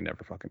I can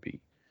never fucking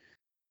beat.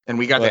 And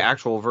we got the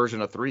actual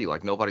version of 3.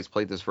 Like, nobody's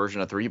played this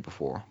version of 3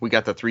 before. We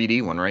got the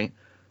 3D one, right?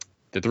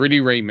 The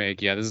 3D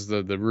remake, yeah. This is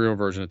the real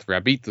version of 3. I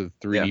beat the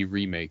 3D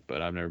remake,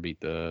 but I've never beat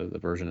the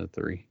version of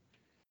 3.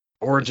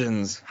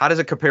 Origins. How does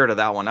it compare to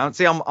that one?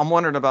 I'm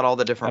wondering about all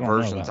the different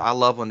versions. I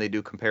love when they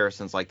do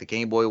comparisons, like the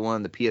Game Boy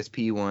one, the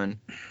PSP one.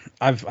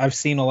 I've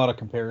seen a lot of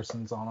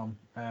comparisons on them,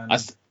 and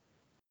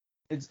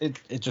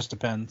it just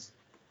depends.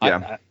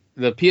 Yeah.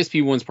 The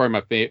PSP one's probably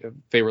my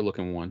favorite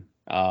looking one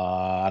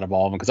out of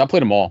all of them, because I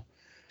played them all.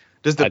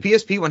 Does the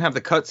PSP one have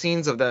the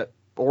cutscenes of that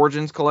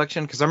Origins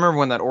collection? Because I remember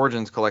when that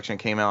Origins collection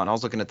came out, and I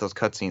was looking at those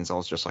cutscenes, I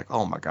was just like,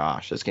 oh my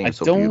gosh, this game's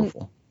so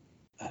beautiful.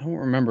 I don't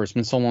remember. It's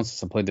been so long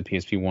since I played the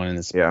PSP one, and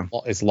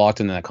it's locked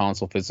in that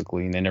console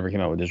physically, and they never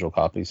came out with digital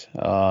copies.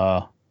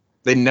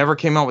 They never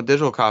came out with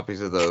digital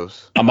copies of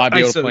those. I might be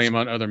able to play them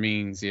on other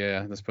means.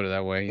 Yeah, let's put it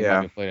that way. You might be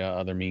able to play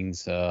other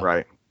means.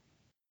 Right.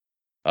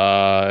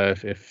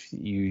 If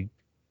you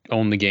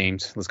own the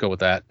games, let's go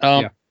with that.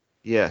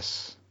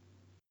 Yes.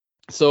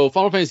 So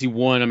Final Fantasy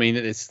 1, I mean,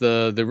 it's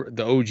the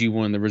OG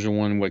one, the original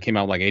one, what came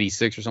out like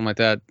 86 or something like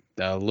that.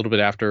 A little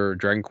bit after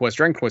Dragon Quest.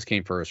 Dragon Quest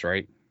came first,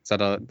 right? Is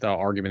that the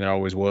argument that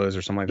always was,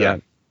 or something like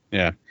that?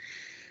 Yeah.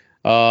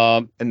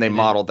 And they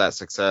modeled that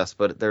success,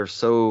 but they're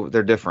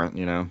different,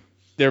 you know.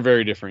 They're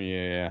very different.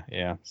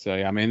 Yeah. So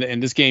I mean, in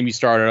this game, you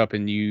start it up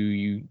and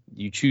you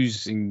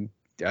choose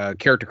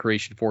character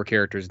creation, 4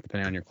 characters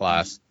depending on your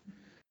class.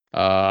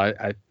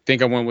 I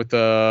think I went with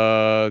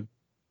the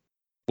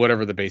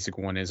whatever the basic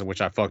one is,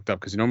 which I fucked up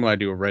because normally I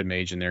do a red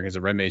mage in there because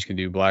the red mage can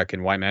do black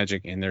and white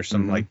magic, and there's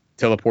some like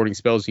teleporting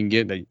spells you can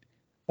get that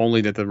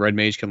only the red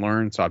mage can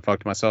learn. So I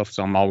fucked myself.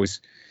 So I'm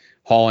always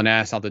hauling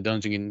ass out the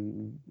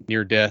dungeon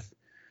near death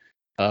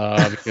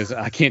because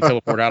I can't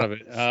teleport out of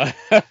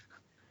it.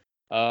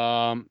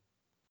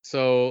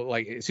 So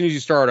like as soon as you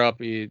start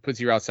up, it puts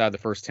you outside the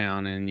first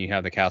town and you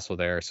have the castle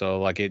there. So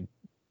like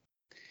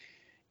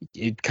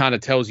it kind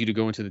of tells you to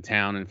go into the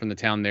town, and from the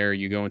town there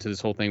you go into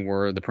this whole thing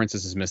where the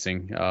princess is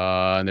missing,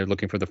 and they're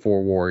looking for the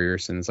 4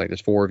 warriors, and it's like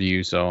there's 4 of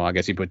you, so I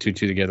guess you put 2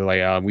 together,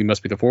 like we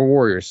must be the 4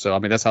 warriors. So I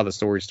mean that's how the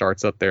story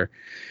starts up there.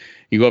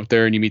 You go up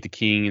there and you meet the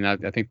king, and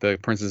I think the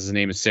princess's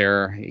name is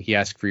Sarah. He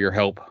asks for your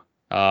help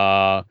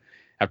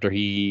after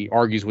he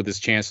argues with his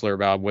chancellor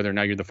about whether or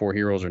not you're the 4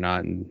 heroes or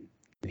not, and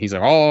he's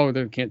like, oh,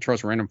 they can't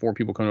trust random 4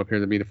 people coming up here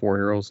to be the 4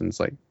 heroes, and it's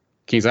like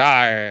king's like,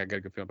 I got a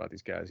good feeling about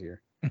these guys here.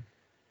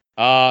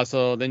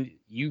 So then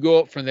you go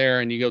up from there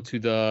and you go to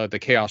the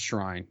Chaos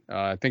Shrine.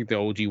 I think the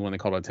OG one they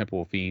called it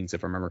Temple of Fiends,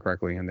 if I remember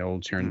correctly, in the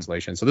old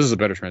translation. So this is a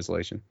better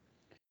translation.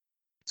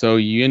 So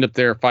you end up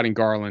there fighting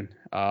Garland.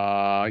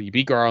 You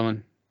beat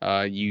Garland.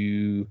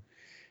 You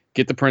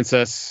get the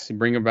princess, you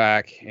bring her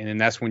back, and then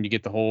that's when you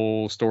get the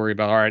whole story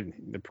about, all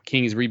right, the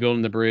king is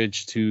rebuilding the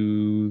bridge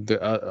to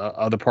the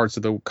other parts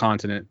of the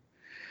continent.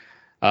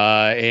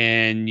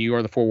 And you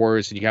are the 4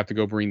 warriors, and you have to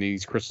go bring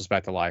these crystals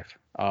back to life.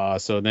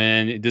 So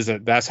then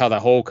that's how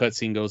that whole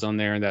cutscene goes on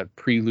there, and that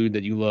prelude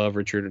that you love,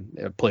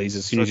 Richard, plays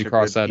as soon as you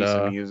cross that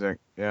music.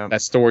 Yeah.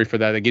 That story for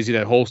that. It gives you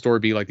that whole story,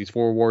 be like these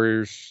 4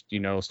 warriors,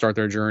 start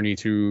their journey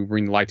to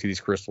bring light to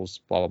these crystals,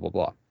 blah, blah, blah,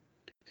 blah.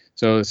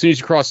 So as soon as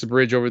you cross the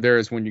bridge over there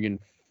is when you're getting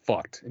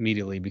fucked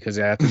immediately, because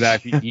after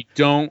that, if you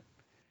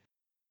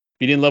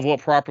didn't level up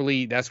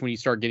properly, that's when you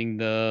start getting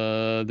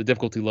the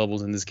difficulty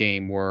levels in this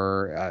game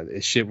where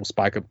shit will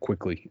spike up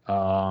quickly.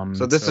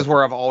 So this is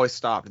where I've always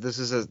stopped. This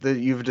is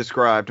you've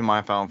described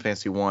my Final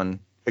Fantasy 1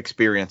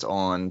 experience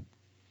on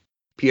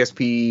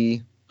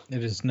PSP.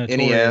 It is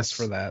notorious NES.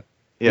 for that.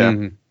 Yeah.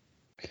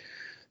 Mm-hmm.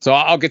 So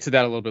I'll get to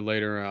that a little bit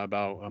later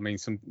about,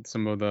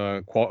 some of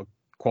the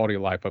quality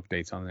of life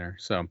updates on there.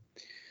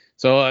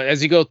 So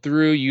as you go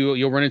through,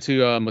 you'll run into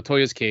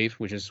Matoya's Cave,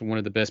 which is one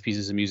of the best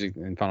pieces of music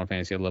in Final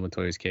Fantasy. I love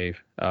Matoya's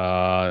Cave.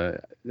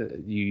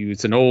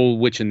 It's an old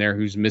witch in there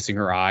who's missing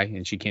her eye,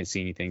 and she can't see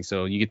anything.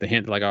 So you get the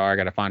hint, like, oh, I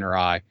got to find her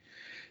eye.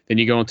 Then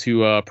you go into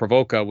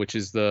Provoca, which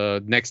is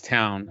the next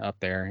town up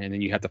there, and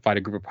then you have to fight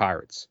a group of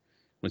pirates.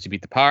 Once you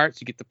beat the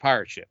pirates, you get the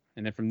pirate ship.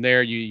 And then from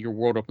there, your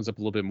world opens up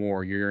a little bit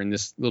more. You're in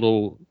this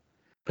little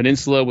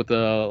peninsula with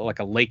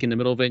a lake in the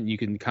middle of it, and you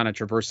can kind of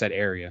traverse that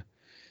area.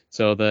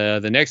 So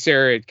the next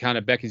area it kind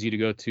of beckons you to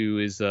go to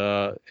is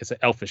it's an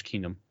elfish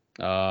kingdom.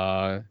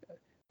 Believe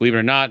it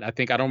or not, I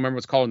don't remember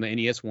what's called in the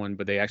NES one,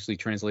 but they actually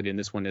translated in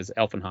this one as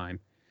Elfenheim.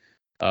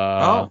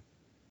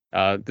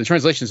 The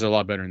translations are a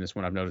lot better in this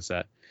one. I've noticed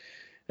that.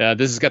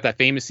 This has got that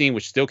famous scene,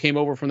 which still came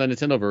over from the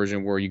Nintendo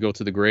version, where you go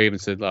to the grave and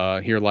said,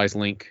 "Here lies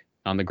Link"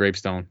 on the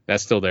gravestone.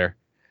 That's still there.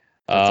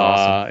 That's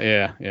awesome.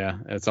 Yeah,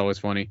 that's always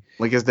funny.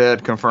 Link is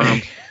dead,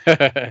 confirmed.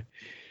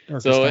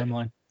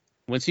 Timeline.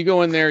 Once you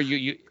go in there,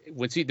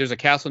 there's a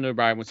castle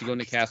nearby. Once you go in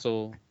the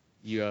castle,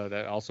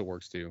 that also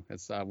works too.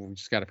 It's we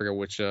just got to figure out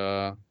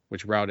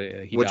which route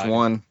he Which died.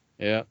 one?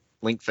 Yeah.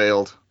 Link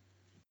failed.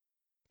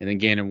 And then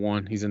Ganon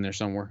won. He's in there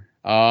somewhere.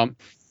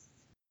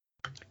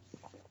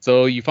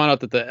 So you find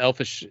out that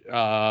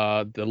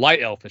the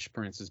light elfish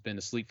prince has been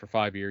asleep for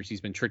 5 years.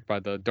 He's been tricked by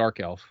the dark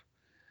elf.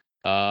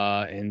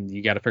 And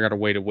you got to figure out a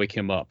way to wake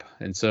him up.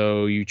 And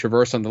so you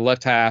traverse on the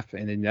left half,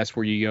 and then that's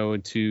where you go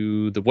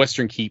into the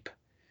Western Keep,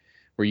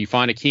 where you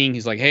find a king.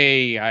 He's like,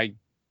 hey, I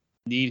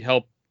need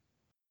help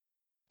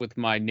with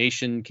my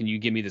nation. Can you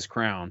give me this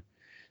crown?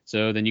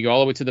 So then you go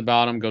all the way to the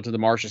bottom, go to the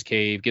Marshes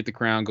Cave, get the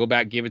crown, go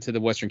back, give it to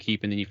the Western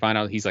Keep, and then you find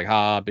out he's like,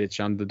 ha,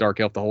 bitch, I'm the dark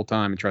elf the whole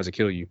time, and tries to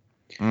kill you.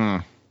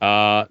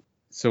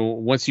 So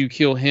once you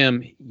kill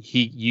him,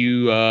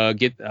 you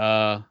get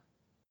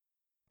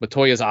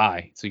Matoya's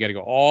eye. So you got to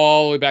go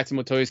all the way back to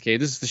Matoya's cave.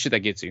 This is the shit that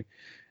gets you.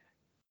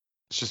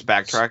 It's just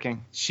backtracking.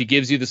 She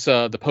gives you this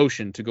the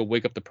potion to go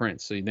wake up the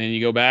prince. So then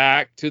you go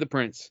back to the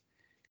prince,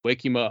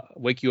 wake you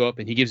up,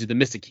 and he gives you the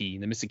Mystic Key.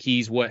 And the Mystic Key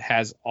is what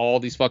has all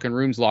these fucking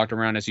rooms locked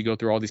around as you go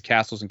through all these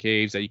castles and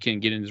caves that you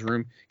can't get in this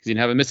room because you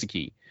didn't have a Mystic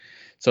Key.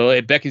 So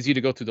it beckons you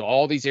to go through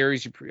all these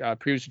areas you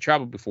previously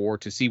traveled before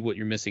to see what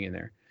you're missing in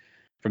there.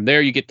 From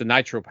there, you get the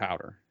nitro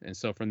powder. And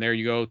so from there,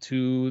 you go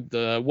to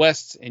the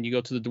west and you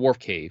go to the dwarf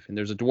cave. And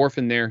there's a dwarf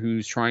in there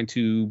who's trying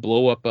to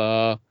blow up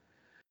a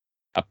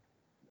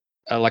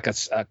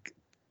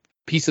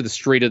piece of the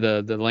strait of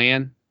the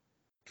land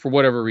for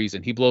whatever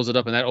reason. He blows it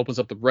up, and that opens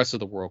up the rest of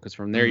the world. Because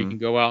from there, you can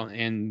go out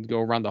and go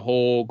around the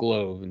whole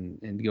globe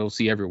and go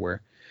see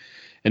everywhere.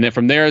 And then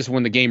from there is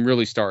when the game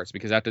really starts.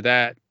 Because after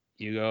that,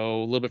 you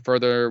go a little bit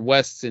further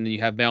west, and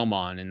you have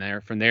Melmon.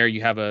 And from there, you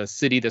have a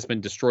city that's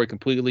been destroyed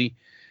completely.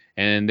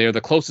 And they're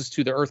the closest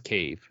to the Earth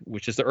Cave,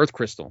 which is the Earth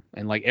Crystal.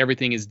 And like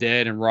everything is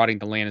dead and rotting.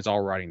 The land is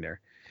all rotting there.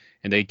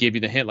 And they give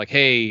you the hint like,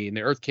 hey, in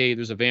the Earth Cave,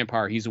 there's a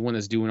vampire. He's the one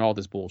that's doing all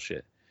this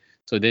bullshit.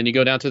 So then you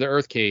go down to the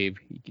Earth Cave,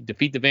 you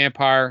defeat the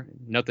vampire,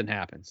 nothing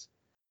happens.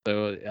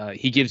 So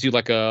he gives you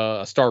like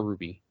a Star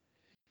Ruby.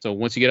 So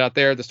once you get out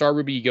there, the Star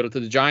Ruby, you go to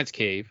the Giant's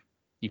Cave.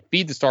 You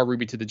feed the Star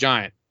Ruby to the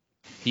Giant.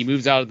 He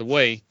moves out of the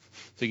way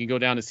so you can go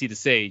down and see the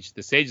Sage.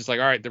 The Sage is like,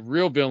 all right, the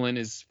real villain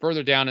is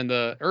further down in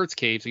the Earth's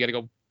Cave, so you got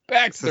to go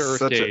back to the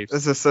Earth Cave.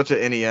 This is such an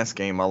NES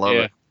game. I love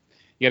it.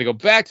 You got to go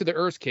back to the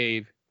Earth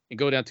Cave and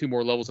go down 2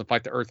 more levels and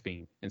fight the Earth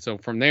Fiend. And so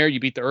from there, you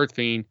beat the Earth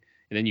Fiend,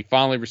 and then you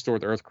finally restore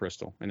the Earth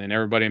Crystal. And then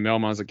everybody in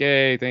Melmon's like,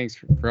 hey, thanks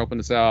for helping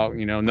us out.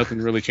 You know, nothing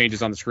really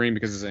changes on the screen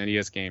because it's an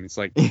NES game. It's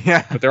like,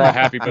 but they're all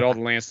happy, but all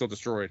the land's still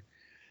destroyed.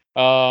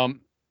 And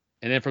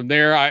then from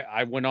there,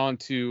 I went on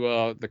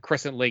to the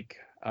Crescent Lake,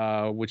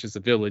 which is the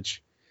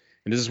village.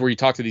 And this is where you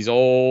talk to these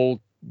old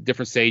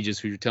different sages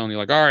who are telling you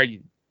like, all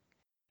right,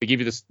 they give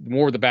you this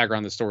more of the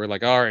background of the story.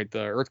 Like, all right,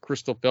 the Earth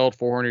Crystal fell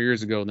 400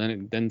 years ago.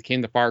 Then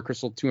came the Fire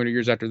Crystal 200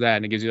 years after that.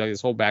 And it gives you like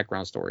this whole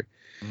background story.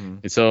 Mm-hmm.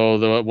 And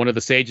so one of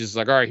the sages is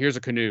like, all right, here's a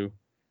canoe.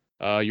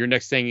 Your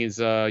next thing is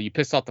you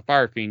pissed off the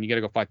Fire Fiend. You got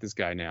to go fight this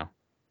guy now.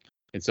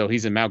 And so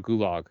he's in Mount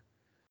Gulag.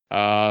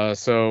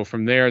 So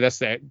from there,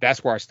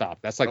 that's where I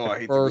stopped. That's like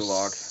the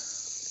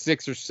first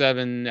 6 or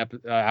 7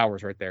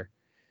 hours right there.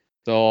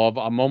 So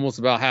I'm almost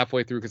about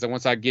halfway through because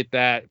once I get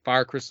that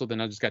Fire Crystal,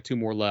 then I just got 2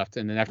 more left.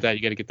 And then after that,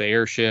 you got to get the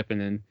airship.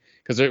 And then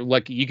because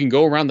like you can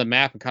go around the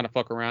map and kind of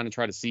fuck around and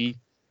try to see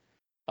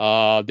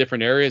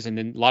different areas. And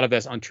then a lot of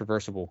that's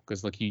untraversable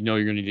because like, you know,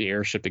 you're going to need the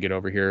airship to get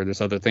over here.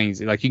 There's other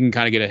things like you can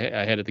kind of get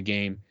ahead of the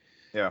game.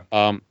 Yeah.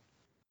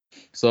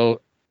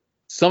 So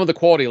some of the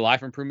quality of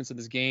life improvements of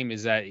this game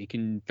is that you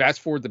can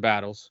fast forward the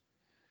battles.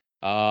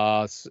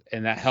 And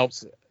that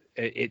helps.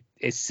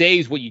 It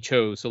saves what you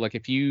chose. So like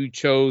if you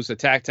chose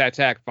attack,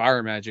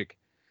 fire magic,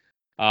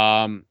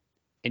 and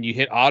you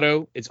hit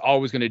auto, it's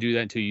always going to do that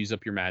until you use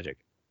up your magic.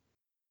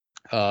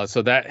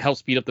 So that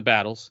helps speed up the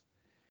battles.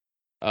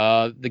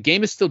 The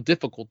game is still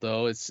difficult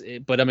though.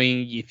 But I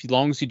mean, as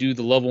long as you do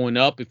the leveling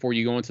up before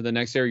you go into the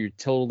next area, you're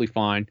totally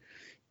fine.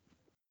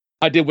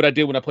 I did what I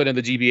did when I played on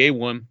the GBA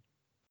one,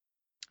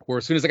 where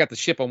as soon as I got the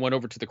ship, I went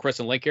over to the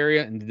Crescent Lake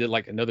area and did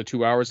like another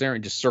 2 hours there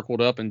and just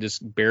circled up and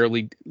just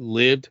barely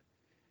lived.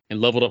 And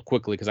leveled up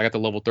quickly because I got to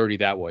level 30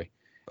 that way.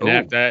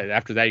 And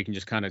after that, you can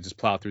just kind of just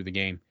plow through the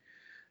game.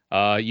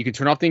 You can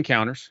turn off the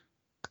encounters.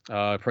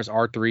 Press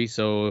R3.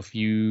 So if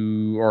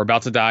you are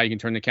about to die, you can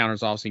turn the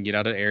encounters off so you can get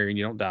out of the area and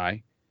you don't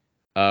die,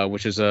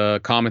 which is a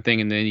common thing.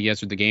 And then you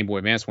answered the Game Boy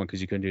Advance one because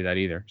you couldn't do that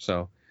either.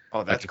 So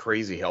that's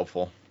crazy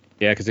helpful.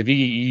 Yeah, because if you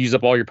use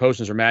up all your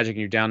potions or magic and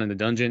you're down in the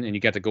dungeon and you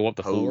got to go up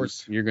the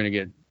floors, you're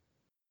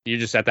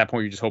just at that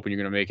point, you're just hoping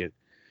you're going to make it.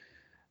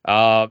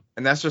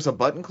 And that's just a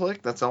button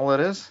click? That's all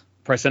it is?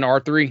 Press in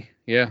R3.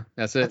 Yeah,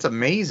 that's it. That's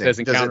amazing. Does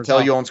it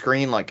tell you on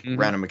screen like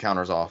random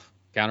encounters off?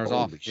 Counters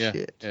off.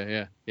 Shit.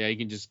 Yeah. You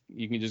can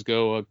just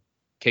go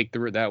cake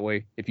through it that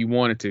way if you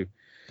wanted to.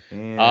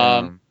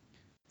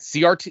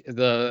 CRT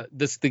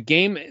the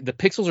game, the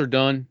pixels are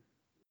done.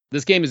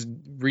 This game is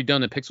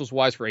redone the pixels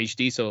wise for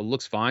HD, so it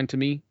looks fine to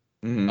me.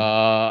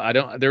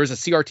 Mm-hmm. There is a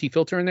CRT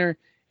filter in there,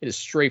 It is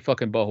straight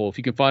fucking butthole. If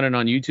you can find it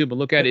on YouTube and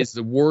look at it, it's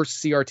the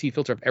worst CRT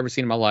filter I've ever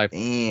seen in my life.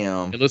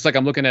 Damn. It looks like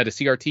I'm looking at a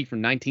CRT from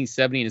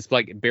 1970 and it's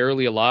like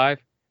barely alive.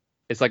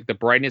 It's like the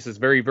brightness is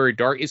very, very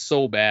dark. It's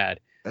so bad.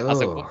 I was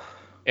like, what?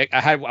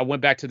 I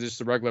went back to just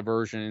the regular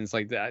version and it's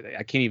like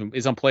I can't even.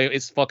 It's unplayable.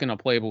 It's fucking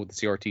unplayable with the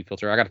CRT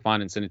filter. I got to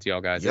find it and send it to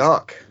y'all guys.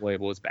 Yuck. It's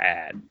unplayable. It's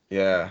bad.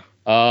 Yeah.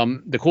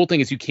 The cool thing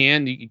is you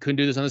couldn't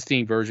do this on the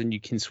Steam version. You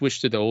can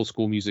switch to the old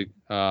school music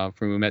from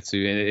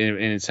Uematsu and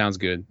it sounds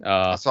good.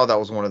 I saw that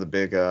was one of the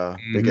big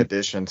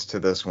additions to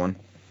this one.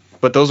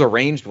 But those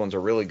arranged ones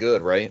are really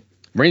good, right?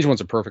 Ranged ones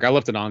are perfect. I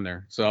left it on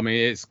there. So I mean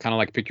it's kind of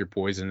like pick your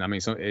poison. I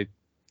mean it's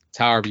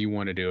however you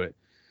want to do it.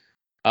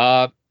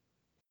 I'm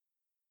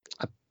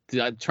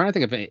trying to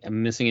think if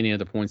I'm missing any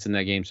other points in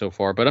that game so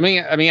far. But I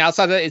mean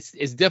outside of that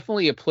it's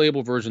definitely a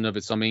playable version of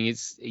it. So I mean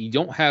you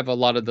don't have a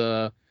lot of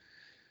the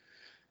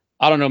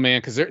I don't know, man,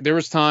 because there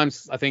was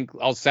times I think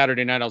on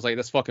Saturday night I was like,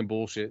 that's fucking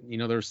bullshit. You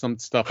know, there's some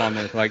stuff on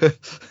there like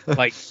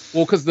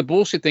well, because the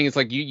bullshit thing is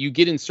like you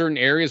get in certain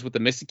areas with the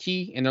Mystic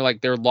Key and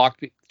they're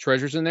locked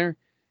treasures in there,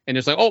 and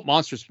it's like, oh,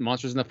 monsters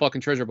in the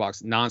fucking treasure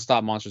box,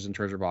 nonstop monsters in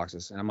treasure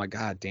boxes, and I'm like,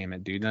 god damn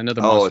it, dude, another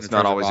monster. Oh, it's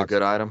not always a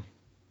good item.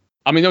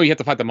 I mean, no, you have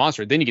to fight the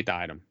monster, then you get the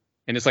item,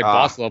 and it's like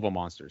boss level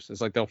monsters. It's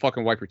like they'll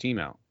fucking wipe your team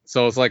out.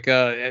 So it's like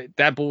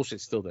that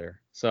bullshit's still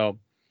there. So.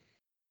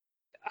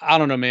 I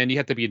don't know, man. You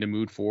have to be in the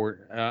mood for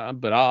it.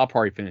 But I'll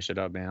probably finish it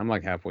up, man. I'm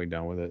like halfway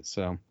done with it.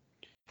 So.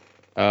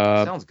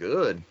 Sounds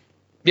good.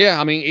 Yeah,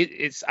 I mean,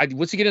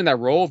 once you get in that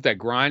role of that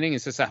grinding,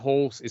 it's just that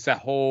whole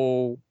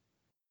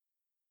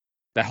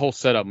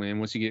setup, man.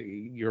 Once you get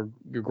you're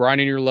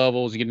grinding your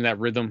levels, you get in that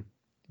rhythm,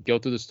 go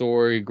through the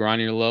story,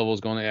 grinding your levels,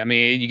 I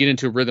mean, you get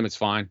into a rhythm, it's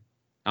fine.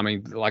 I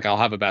mean, like I'll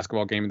have a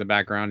basketball game in the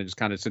background and just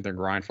kind of sit there and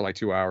grind for like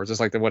 2 hours. It's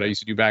like what I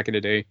used to do back in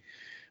the day.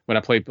 When I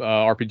played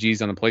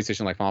RPGs on the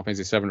PlayStation, like Final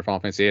Fantasy 7 or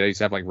Final Fantasy 8, I used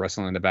to have like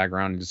wrestling in the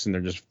background and just in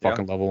there just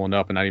fucking leveling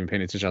up and not even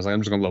paying attention. I was like,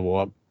 I'm just gonna level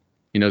up,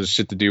 you know, there's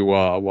shit to do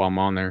while I'm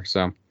on there.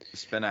 So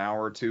spend an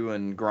hour or two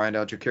and grind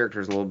out your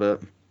characters a little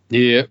bit.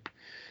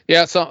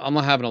 Yeah. So I'm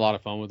having a lot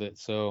of fun with it.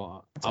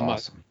 So I'm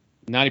awesome.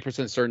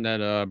 90% certain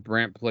that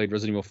Brant played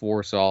Resident Evil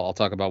 4, so I'll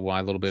talk about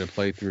a little bit of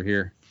playthrough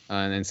here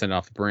and then send it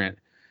off to Brant.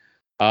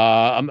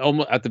 I'm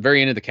almost at the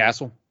very end of the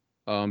castle.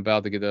 I'm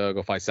about to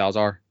go fight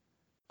Salazar.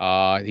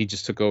 He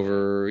just took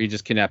over. He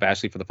just kidnapped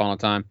Ashley for the final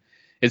time.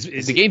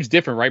 The game's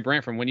different, right,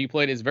 Brant? From when you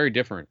played, it's very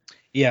different.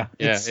 Yeah.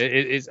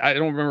 It's. I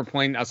don't remember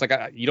playing. I was like,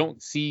 you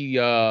don't see.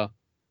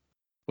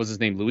 What's his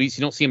name, Luis?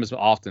 You don't see him as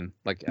often.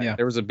 Like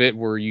there was a bit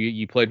where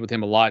you played with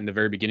him a lot in the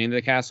very beginning of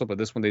the castle, but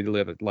this one they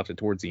left it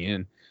towards the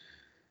end.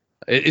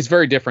 It's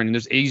very different, and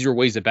there's easier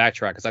ways to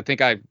backtrack. Because I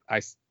think I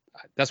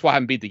that's why I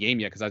haven't beat the game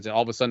yet. Because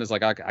all of a sudden it's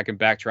like I can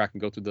backtrack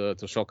and go through the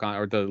Shulkan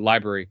or the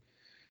library.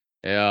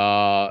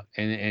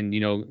 And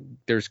you know,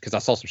 because I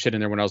saw some shit in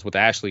there when I was with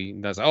Ashley,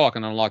 and I was like, oh, I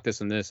can unlock this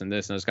and this and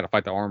this, and I just gotta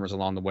fight the armors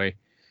along the way.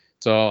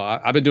 So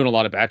I've been doing a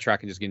lot of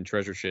backtracking, just getting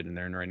treasure shit in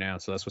there right now.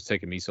 So that's what's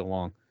taking me so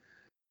long.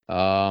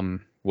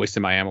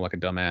 Wasting my ammo like a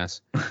dumbass.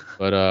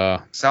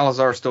 But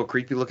Salazar still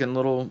creepy looking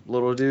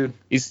little dude.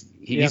 He's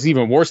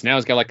even worse now.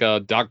 He's got like a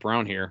Doc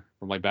Brown hair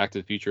from like Back to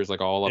the Future. It's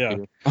like all up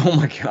here. Oh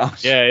my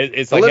gosh. Yeah,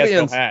 it's like he has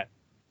no hat.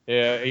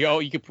 Yeah,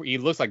 he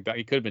looks like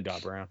he could have been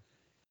Doc Brown.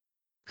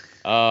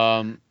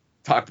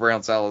 Doc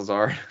Brown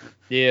Salazar.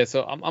 Yeah,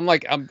 so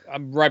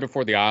I'm right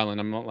before the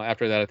island.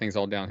 After that, I think it's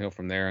all downhill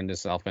from there, and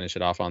I'll finish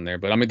it off on there.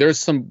 But I mean, there's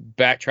some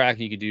backtracking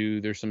you could do.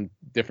 There's some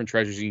different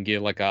treasures you can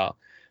get. Like I'll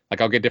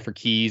get different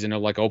keys and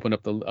it'll like open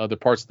up the other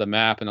parts of the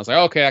map, and I was like,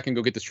 okay, I can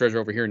go get this treasure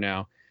over here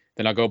now.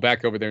 Then I'll go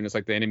back over there, and it's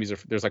like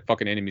there's like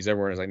fucking enemies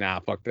everywhere. And I was like,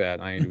 nah, fuck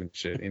that. I ain't doing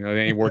shit. You know,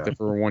 they ain't worth it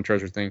for one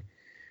treasure thing.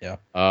 Yeah.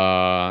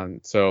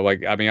 So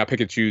like, I mean, I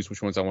pick and choose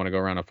which ones I want to go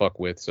around and fuck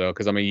with. So,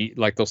 because I mean,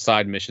 like those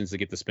side missions to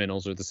get the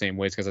spindles are the same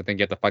ways. Because I think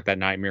you have to fight that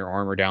nightmare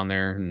armor down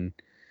there, and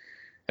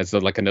it's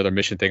like another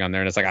mission thing on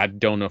there. And it's like, I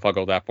don't know if I'll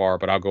go that far,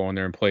 but I'll go in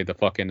there and play the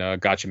fucking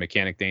gotcha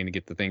mechanic thing to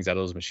get the things out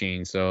of those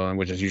machines. So,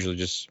 which is usually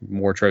just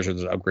more treasure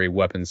to upgrade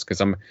weapons.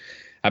 Because I'm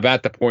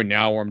at the point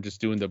now where I'm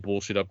just doing the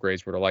bullshit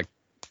upgrades where they're like,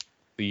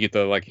 you get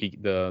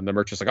the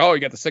merchant's like, oh, you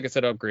got the second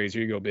set of upgrades.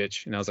 Here you go,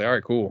 bitch. And I was like, all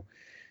right, cool.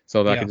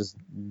 So that I can just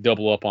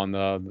double up on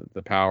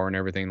the power and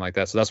everything like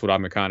that. So that's what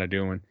I'm kind of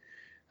doing.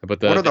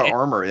 But what are the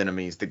armor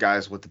enemies? The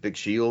guys with the big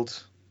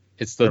shields?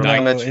 It's the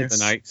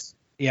knights.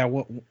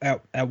 Yeah.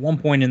 At one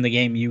point in the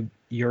game,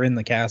 you're in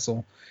the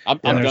castle. I'm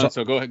done.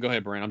 So go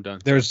ahead, Brent. I'm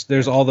done.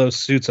 There's all those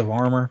suits of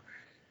armor,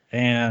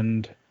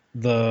 and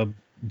the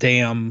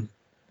damn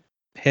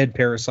head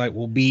parasite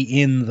will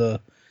be in the.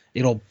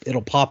 It'll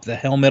pop the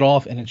helmet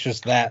off, and it's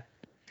just that,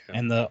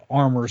 and the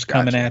armor's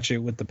coming at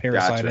you with the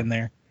parasite in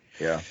there.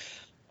 Yeah.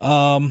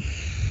 I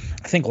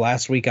think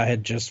last week I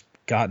had just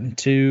gotten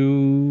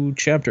to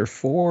chapter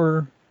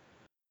 4.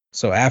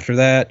 So after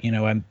that, you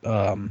know, I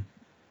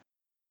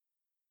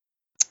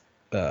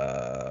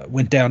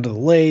went down to the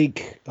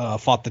lake,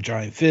 fought the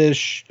giant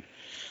fish.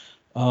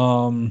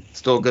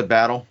 Still a good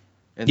battle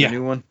in the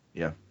new one.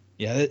 Yeah.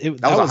 Yeah.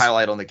 That was a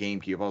highlight on the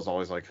GameCube. I was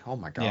always like, oh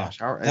my gosh,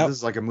 this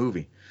is like a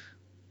movie.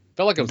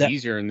 Felt like it was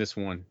easier in this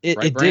one. It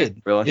right, Brant?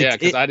 did. Really? Yeah,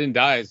 because I didn't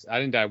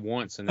die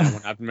once, and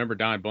then I remember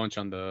dying a bunch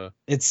on the.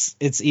 It's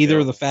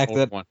either the fact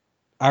that one.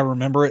 I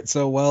remember it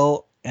so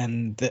well,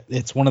 and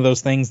it's one of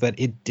those things that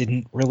it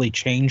didn't really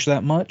change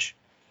that much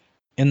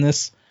in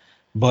this.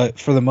 But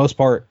for the most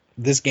part,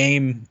 this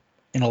game,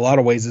 in a lot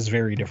of ways, is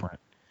very different.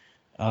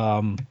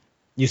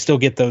 You still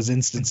get those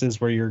instances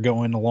where you're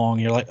going along,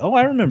 you're like, oh,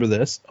 I remember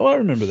this. Oh, I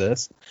remember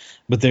this.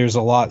 But there's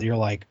a lot you're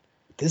like,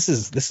 this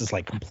is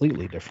like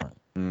completely different.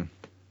 Mm.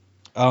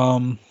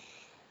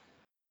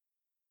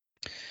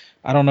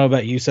 I don't know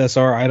about you,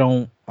 Cesar. I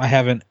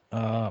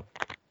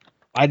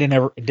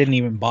didn't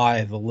even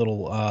buy the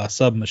little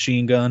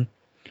submachine gun.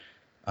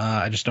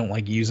 I just don't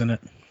like using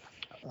it.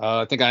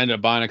 I think I ended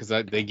up buying it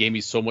because they gave me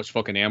so much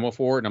fucking ammo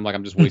for it, and I'm like,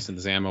 I'm just wasting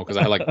this ammo because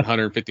I had like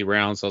 150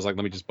 rounds. So I was like,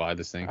 let me just buy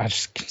this thing. I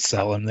just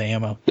sell him the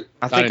ammo.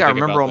 I think I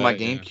remember on my that,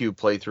 GameCube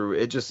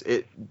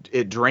playthrough,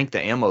 it drank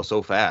the ammo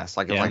so fast,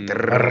 like it was like,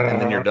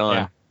 and then you're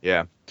done.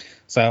 Yeah.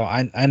 So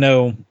I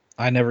know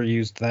I never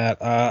used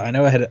that. I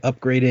know I had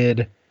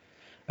upgraded.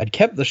 I'd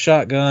kept the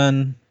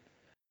shotgun.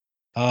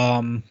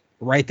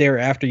 Right there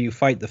after you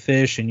fight the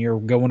fish and you're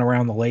going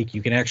around the lake,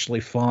 you can actually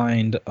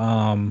find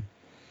one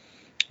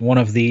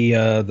of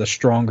the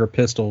stronger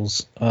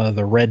pistols,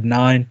 the Red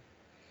 9.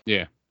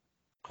 Yeah.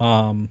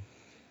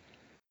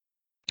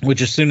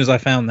 Which as soon as I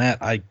found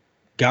that, I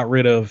got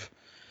rid of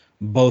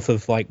both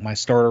of like my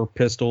starter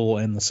pistol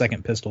and the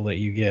second pistol that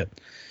you get,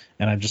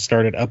 and I just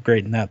started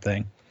upgrading that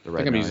thing. I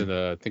think I'm using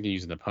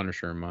the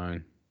Punisher in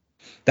mine.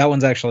 That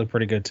one's actually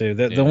pretty good too.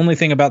 The only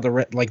thing about the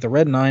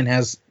Red 9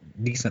 has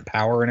decent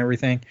power and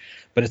everything,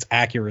 but its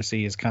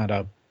accuracy is kind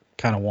of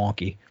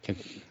wonky.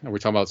 Are we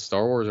talking about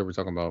Star Wars or are we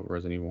talking about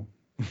Resident Evil?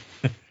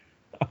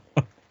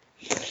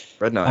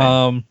 Red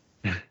 9.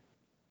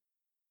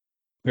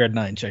 Red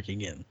 9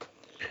 checking in.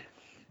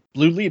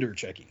 Blue Leader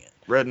checking in.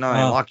 Red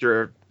 9, lock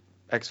your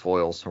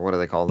X-foils, or what do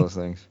they call those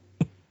things?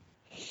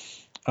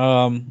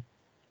 And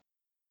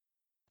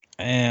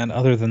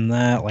other than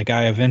that, like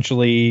I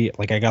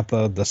got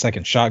the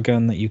second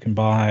shotgun that you can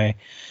buy.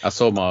 I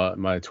sold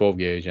my 12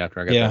 gauge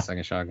after I got that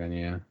second shotgun.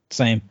 Yeah.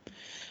 Same.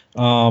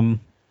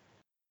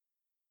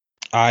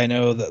 I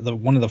know that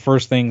one of the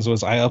first things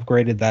was I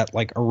upgraded that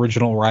like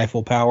original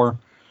rifle power,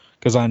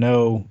 because I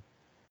know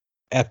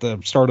at the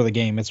start of the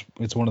game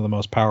it's one of the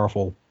most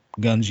powerful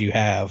guns you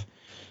have.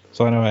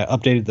 So I know I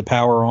updated the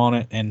power on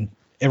it, and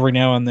every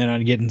now and then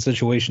I'd get in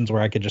situations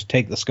where I could just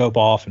take the scope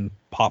off and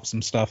pop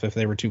some stuff if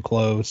they were too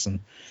close. And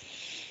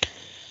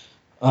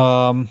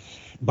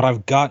but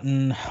I've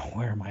gotten,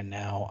 where am I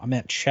now? I'm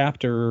at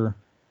chapter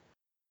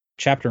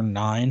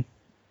 9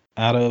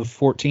 out of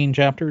 14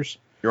 chapters.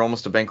 You're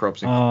almost to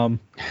bankruptcy. 1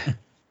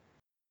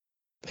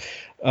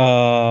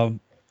 through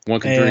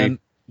 3.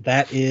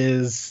 That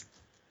is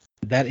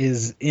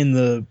in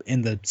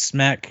the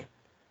smack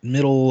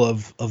middle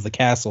of the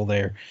castle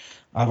there.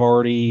 I've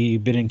already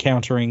been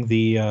encountering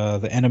the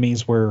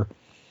enemies where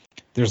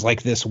there's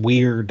like this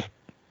weird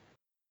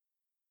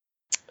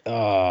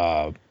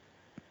like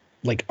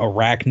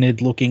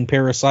arachnid looking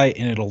parasite,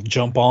 and it'll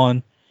jump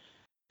on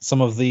some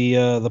of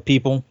the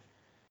people,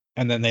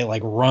 and then they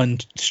like run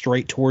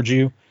straight towards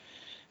you.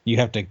 You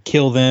have to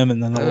kill them,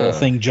 and then the little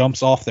thing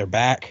jumps off their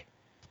back.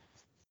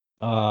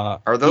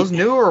 Are those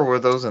new, or were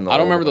those in the? I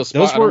don't remember those. I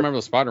don't remember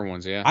the spider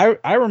ones. Yeah.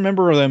 I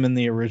remember them in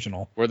the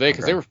original. Were they?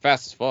 Because they were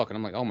fast as fuck, and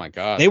I'm like, oh my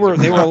god. They're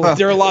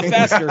a lot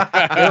faster.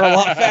 They're a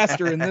lot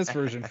faster in this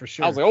version for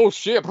sure. I was like, oh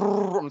shit!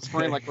 I'm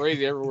spraying like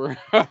crazy everywhere.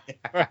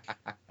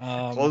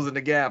 Closing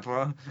the gap,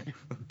 huh?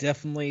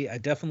 I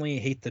definitely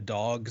hate the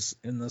dogs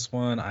in this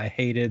one. I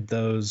hated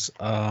those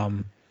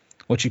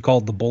what you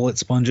called the bullet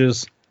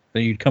sponges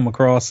that you'd come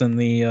across in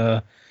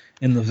the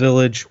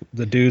village.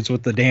 The dudes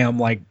with the damn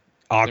like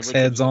ox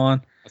heads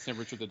on. I sent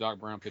Richard the Doc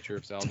Brown picture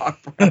of Salazar.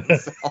 Doc Brown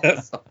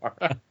Salazar.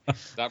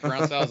 Doc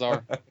Brown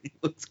Salazar. He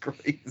looks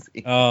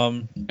crazy.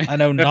 I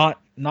know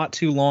not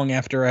too long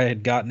after I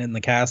had gotten in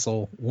the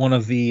castle, one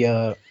of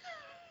the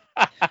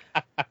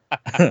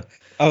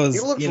he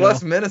looks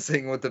less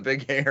menacing with the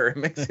big hair. It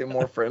makes him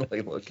more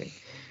friendly looking.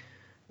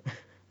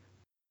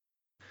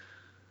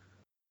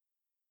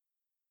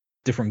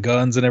 Different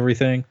guns and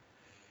everything.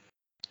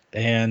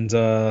 And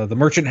the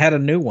merchant had a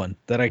new one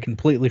that I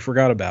completely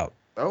forgot about.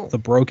 Oh. The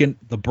broken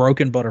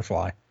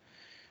butterfly.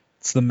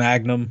 It's the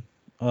Magnum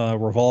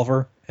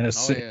revolver, and as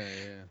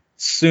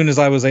soon as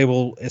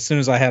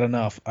I had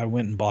enough, I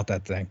went and bought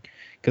that thing,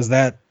 because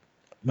that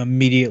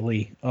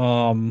immediately,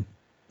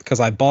 because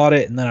I bought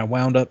it and then I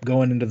wound up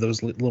going into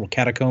those little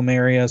catacomb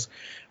areas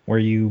where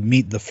you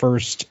meet the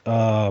first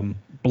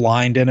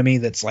blind enemy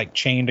that's like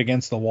chained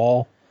against the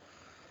wall,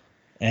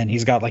 and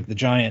he's got like the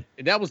giant.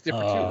 That was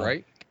different too,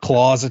 right?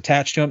 Claws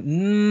attached to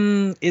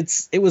him.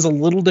 It was a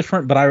little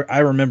different, but I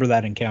remember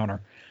that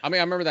encounter. I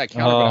mean, I remember that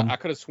encounter, but I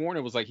could have sworn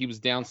it was like he was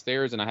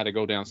downstairs and I had to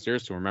go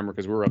downstairs to remember,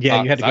 because we were up top.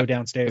 Yeah, you had to go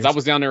downstairs. Because I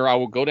was down there, I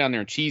would go down there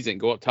and cheese it and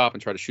go up top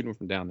and try to shoot him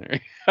from down there.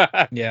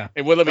 Yeah.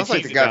 It would let me cheese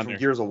like the guy from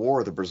Gears of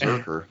War, the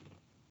Berserker.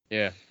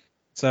 Yeah.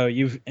 So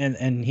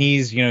and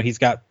he's he's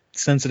got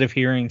sensitive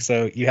hearing,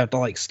 so you have to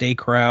like stay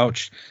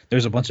crouched.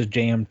 There's a bunch of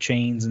jammed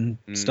chains and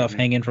stuff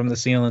hanging from the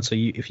ceiling, so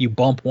if you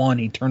bump one,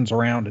 he turns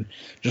around and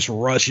just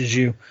rushes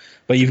you.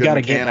 But you've got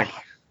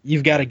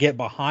to get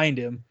behind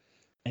him,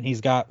 and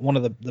he's got one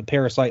of the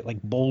parasite like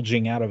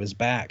bulging out of his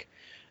back.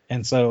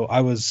 And so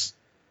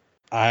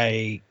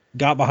I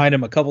got behind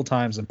him a couple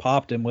times and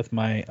popped him with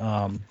my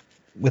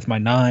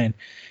 9,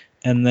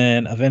 and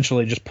then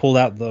eventually just pulled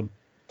out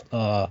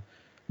the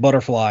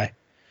butterfly,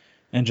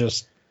 and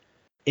just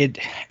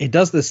it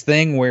does this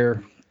thing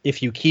where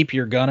if you keep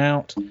your gun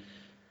out,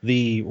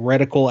 the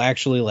reticle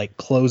actually like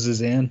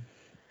closes in,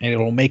 and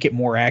it'll make it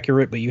more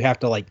accurate, but you have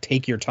to like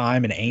take your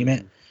time and aim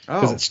it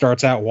because it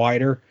starts out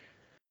wider,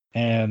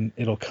 and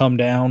it'll come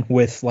down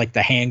with like the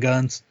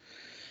handguns.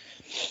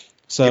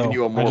 So giving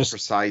you a more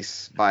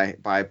precise by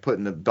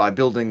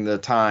building the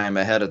time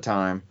ahead of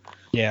time.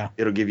 Yeah,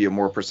 it'll give you a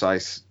more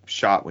precise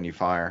shot when you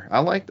fire. I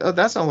like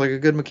that. Sounds like a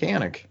good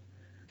mechanic.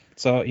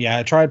 So yeah,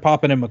 I tried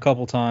popping him a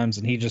couple times,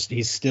 and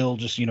he's still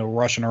just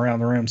rushing around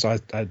the room. So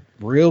I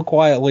real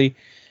quietly,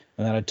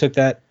 and then I took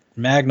that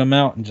Magnum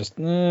out and just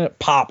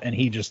pop, and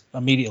he just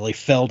immediately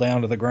fell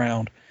down to the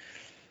ground.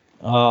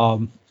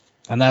 And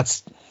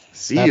that's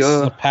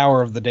the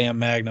power of the damn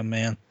Magnum,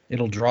 man.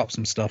 It'll drop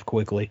some stuff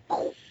quickly.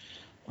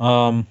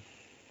 I've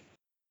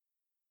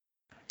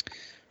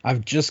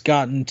just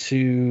gotten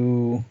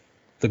to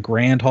the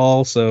Grand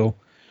Hall, so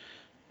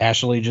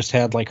Ashley just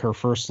had like her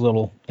first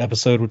little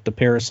episode with the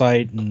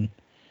parasite, and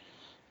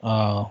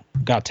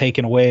got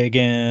taken away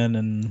again,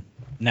 and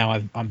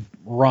now I'm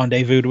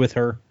rendezvoused with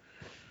her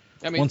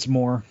once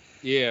more.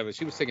 Yeah, but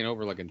she was taken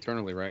over like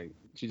internally, right?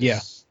 She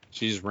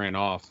just ran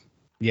off.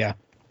 Yeah.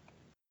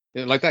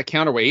 Like that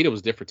counter with Ada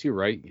was different too,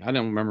 right? I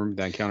don't remember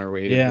that counter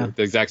with Ada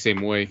the exact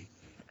same way.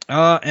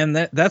 And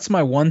that's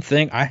my one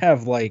thing. I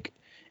have like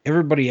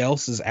everybody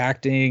else's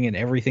acting and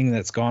everything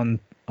that's gone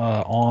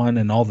on,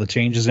 and all the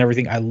changes and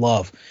everything I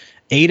love.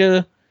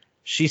 Ada,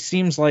 she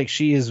seems like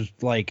she is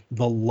like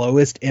the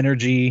lowest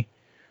energy,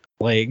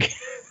 like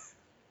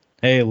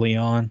hey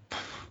Leon.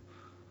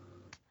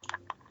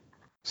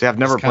 See, I've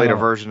never played a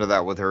version of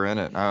that with her in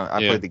it. I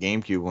played the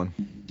GameCube one.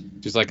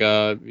 Just like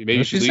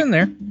maybe she's in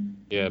there.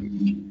 Yeah.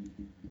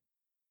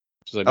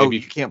 Like maybe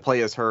you can't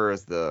play as her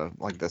as the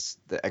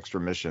extra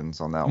missions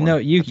on that one. No,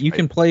 you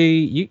can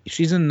play.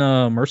 She's in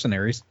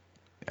Mercenaries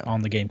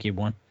on the GameCube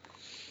one.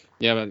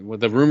 Yeah, but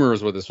the rumor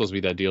is what it's supposed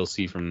to be that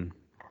DLC from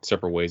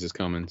Separate Ways is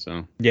coming.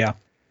 So yeah.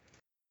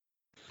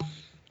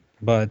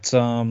 But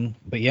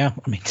yeah,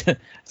 I mean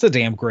it's a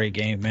damn great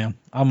game, man.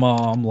 I'm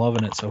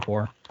loving it so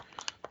far.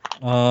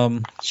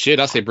 Shit,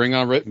 I say bring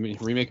on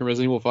remaking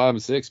Resident Evil 5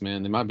 and 6,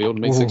 man. They might be able to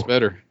make 6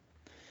 better.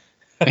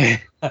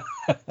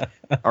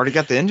 Already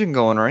got the engine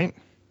going, right?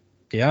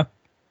 Yeah.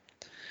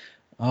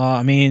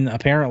 I mean,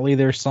 apparently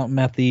there's something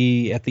at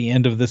the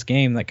end of this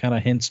game that kind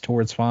of hints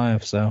towards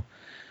 5. So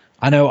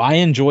I know I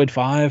enjoyed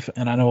 5,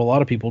 and I know a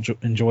lot of people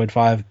enjoyed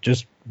 5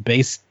 just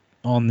based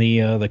on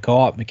the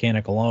co-op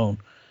mechanic alone,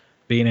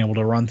 being able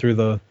to run through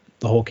the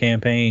whole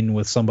campaign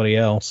with somebody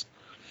else.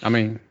 I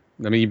mean,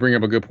 you bring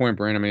up a good point,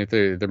 Brent. I mean, if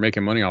they're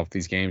making money off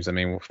these games, I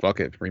mean, well, fuck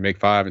it, remake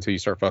 5 until you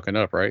start fucking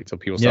up, right? Until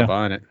people stop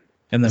buying it.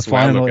 And then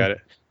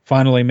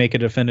finally make a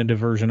definitive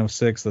version of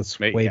 6 that's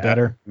way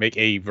better. Make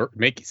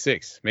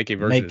 6. Make a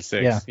version of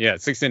 6. Yeah,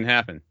 6 didn't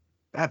happen.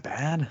 That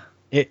bad?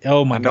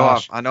 Oh my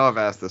gosh. I know I've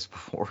asked this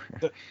before.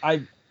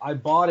 I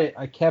bought it.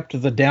 I kept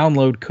the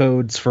download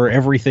codes for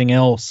everything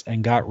else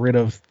and got rid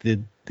of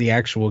the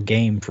actual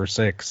game for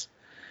 6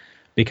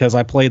 because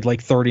I played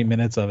like 30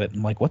 minutes of it.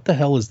 I'm like, what the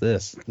hell is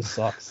this? This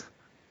sucks.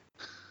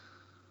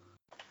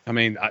 I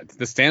mean,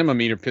 the stamina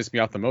meter pissed me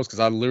off the most because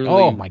I literally.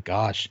 Oh my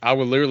gosh! I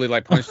would literally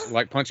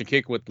punch and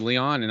kick with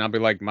Leon, and I'd be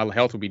like, my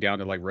health would be down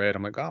to like red.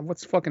 I'm like, God,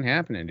 what's fucking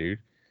happening, dude?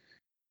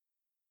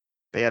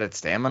 They added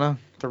stamina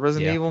to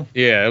Resident Evil.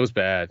 Yeah, it was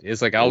bad.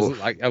 It's like I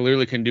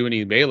literally couldn't do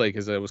any melee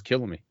because it was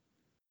killing me.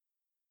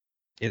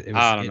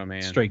 I don't know,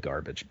 man. Straight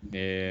garbage.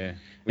 Yeah,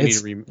 we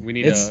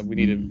need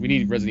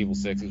Resident Evil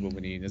 6 is what we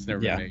need. It's never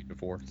been made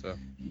before, so.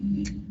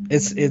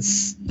 It's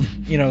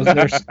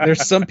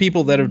there's some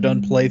people that have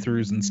done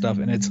playthroughs and stuff,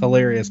 and it's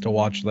hilarious to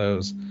watch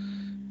those,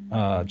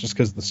 just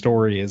because the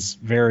story is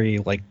very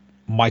like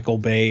Michael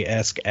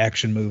Bay-esque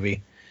action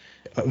movie,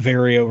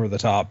 very over the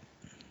top.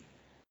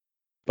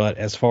 But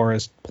as far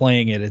as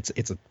playing it,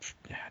 it's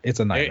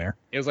a nightmare.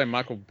 It was like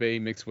Michael Bay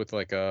mixed with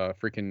like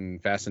freaking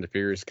Fast and the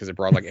Furious because it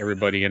brought like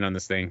everybody in on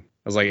this thing. I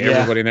was like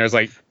everybody in there is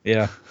like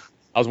I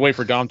was waiting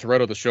for Dom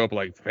Toretto to show up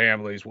like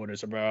family's what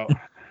it's about.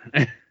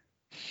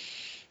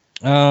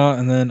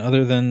 And then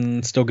other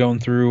than still going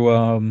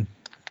through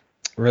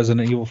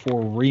Resident Evil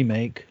 4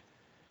 remake,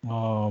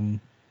 Brant,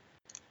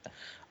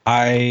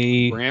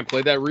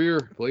 play that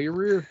rear. Play your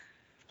rear.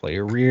 Play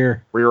your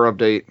rear. Rear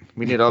update.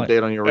 We need an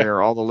update on your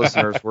rear. All the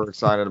listeners were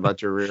excited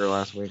about your rear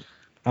last week.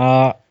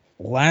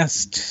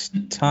 Last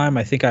time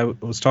I think I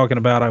was talking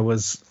about I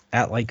was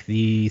at like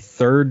the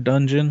 3rd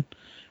dungeon,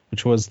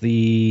 which was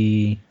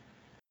the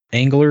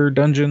Angler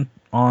dungeon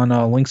on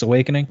Link's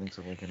Awakening.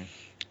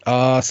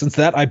 Since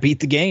that I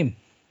beat the game.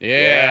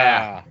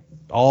 Yeah.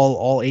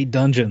 all 8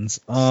 dungeons.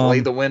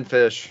 Slay the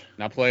Windfish.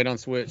 Now play it on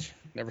Switch.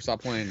 Never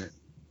stop playing it.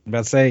 I'm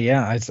about to say,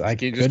 yeah, I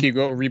Just keep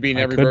could rebeating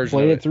I every could version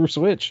play of it through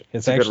Switch.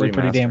 It's a good actually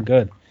pretty damn remaster.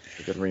 good.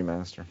 A good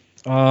remaster.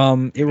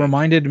 It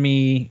reminded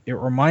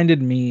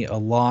me a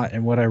lot,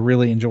 and what I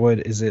really enjoyed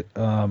is it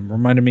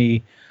reminded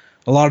me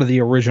a lot of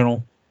the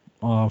original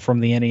from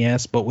the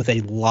NES, but with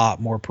a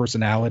lot more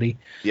personality.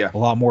 Yeah. A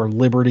lot more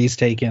liberties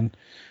taken.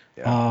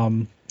 Yeah.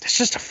 It's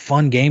just a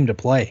fun game to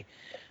play.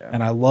 Yeah.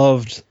 And I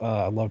loved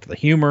the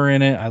humor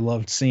in it. I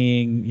loved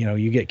seeing,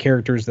 you get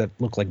characters that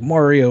look like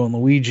Mario and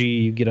Luigi.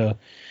 You get a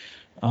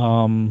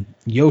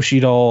Yoshi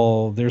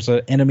doll. There's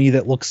an enemy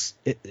that looks.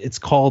 It's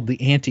called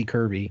the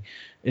Anti-Kirby.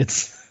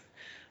 It's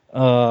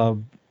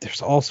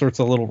there's all sorts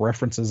of little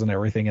references and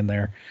everything in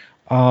there.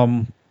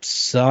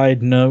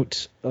 Side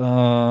note,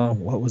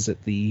 what was it?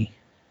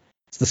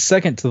 It's the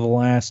second to the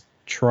last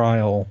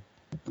trial.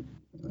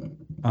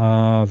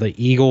 The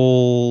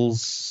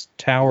Eagle's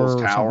Tower or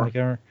something like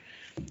that.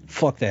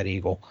 Fuck that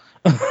eagle.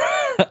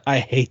 I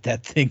hate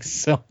that thing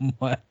so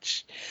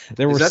much.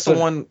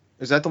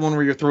 Is that the one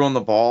where you're throwing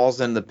the balls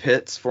in the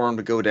pits for them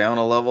to go down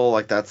a level?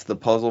 Like that's the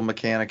puzzle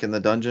mechanic in the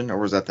dungeon, or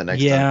was that the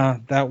next? Yeah,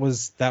 that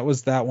was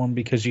that one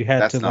because you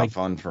had That's to not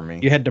fun for me.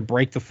 You had to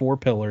break the 4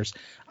 pillars.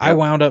 Yep. I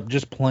wound up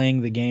just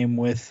playing the game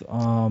with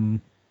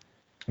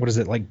what is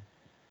it, like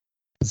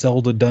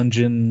Zelda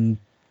Dungeon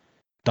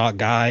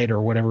 .guide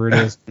or whatever it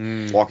is.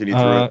 Walking you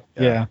through it.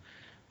 Yeah.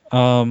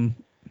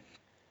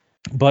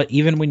 But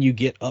even when you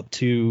get up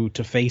to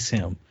face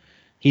him,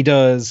 he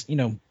does,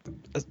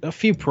 a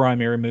few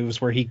primary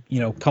moves where he,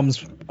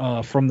 comes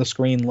from the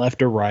screen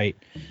left or right,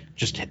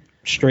 just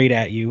straight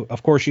at you.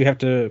 Of course, you have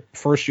to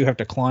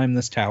climb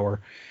this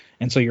tower.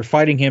 And so you're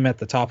fighting him at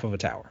the top of a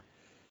tower.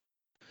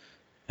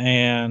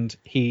 And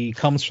he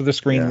comes for the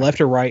screen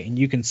left or right, and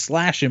you can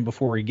slash him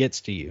before he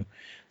gets to you.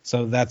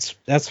 So that's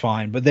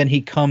fine. But then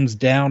he comes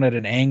down at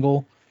an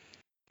angle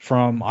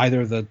from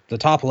either the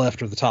top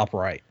left or the top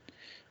right.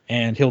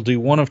 And he'll do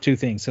one of two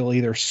things. He'll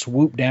either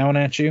swoop down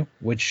at you,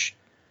 which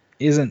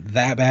isn't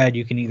that bad.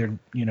 You can either,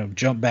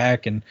 jump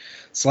back and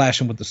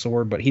slash him with the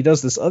sword. But he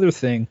does this other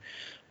thing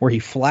where he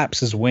flaps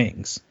his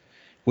wings,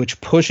 which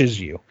pushes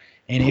you.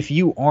 And if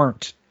you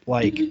aren't,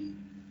 like,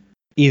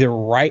 either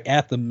right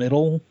at the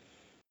middle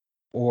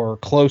or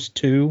close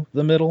to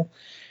the middle,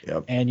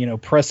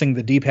 and, pressing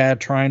the D-pad,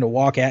 trying to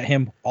walk at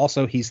him,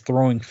 also he's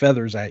throwing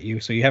feathers at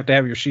you. So you have to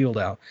have your shield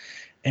out.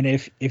 And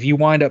if you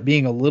wind up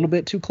being a little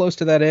bit too close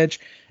to that edge,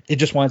 it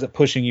just winds up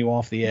pushing you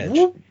off the edge.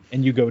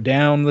 And you go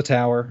down the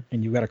tower,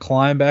 and you got to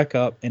climb back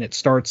up, and it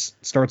starts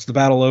the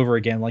battle over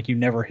again like you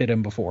never hit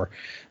him before.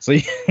 So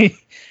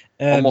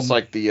almost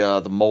like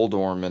the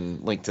Moldorm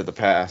in Link to the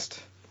Past.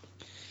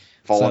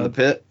 Fall in the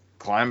pit,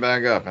 climb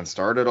back up, and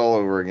start it all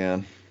over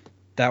again.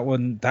 That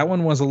one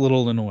was a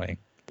little annoying.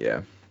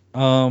 Yeah.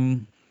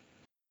 Other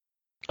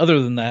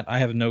than that, I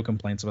have no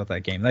complaints about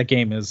that game. That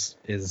game is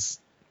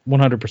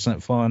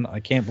 100% fun. I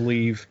can't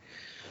believe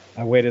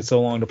I waited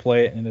so long to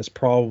play it, and it's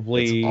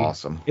probably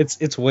awesome.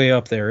 It's way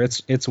up there.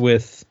 It's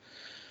with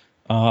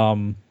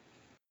Majora's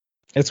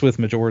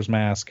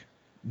Mask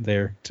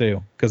there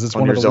too, because it's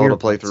one of the Zelda weird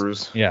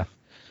playthroughs. Yeah.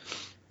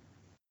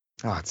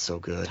 Oh, it's so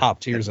good. Top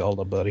tier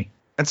Zelda, buddy.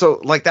 And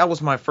so, like, that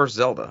was my first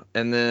Zelda,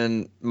 and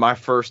then my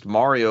first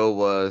Mario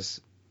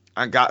was.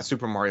 I got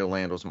Super Mario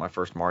Land was my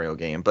first Mario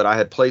game, but I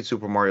had played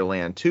Super Mario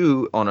Land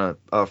 2 on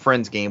a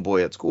friend's Game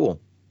Boy at school.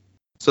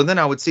 So then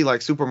I would see,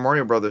 like, Super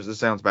Mario Brothers. This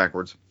sounds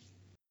backwards.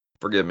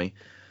 Forgive me.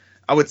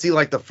 I would see,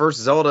 like, the first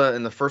Zelda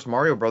and the first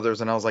Mario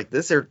Brothers, and I was like,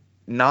 this are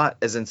not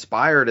as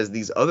inspired as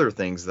these other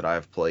things that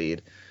I've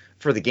played.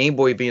 For the Game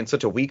Boy being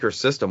such a weaker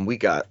system, we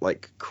got,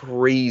 like,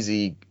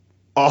 crazy,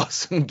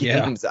 awesome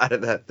games out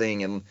of that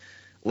thing. And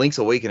Link's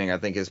Awakening, I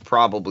think, is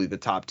probably the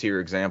top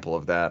tier example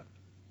of that.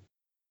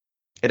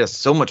 It has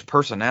so much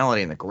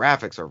personality, and the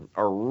graphics are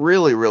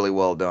really, really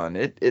well done.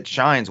 It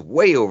shines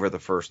way over the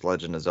first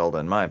Legend of Zelda,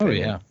 in my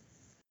opinion. Oh,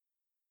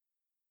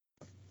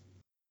 yeah.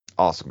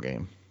 Awesome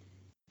game.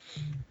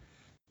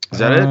 Is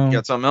that it? You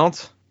got something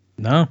else?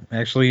 No,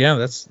 actually, yeah,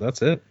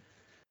 that's it.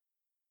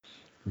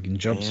 We can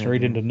jump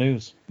straight into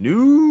news.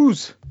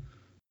 News!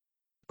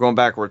 Going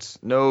backwards.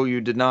 No, you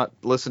did not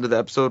listen to the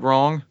episode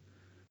wrong.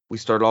 We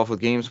started off with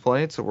games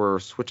played, so we're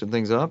switching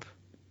things up.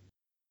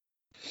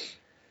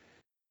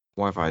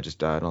 Wi-Fi just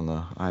died on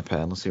the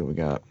iPad. Let's see what we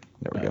got.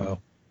 There we go.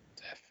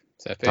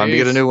 Time to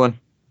get a new one.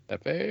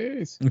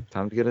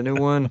 Time to get a new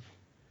one.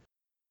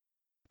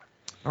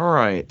 All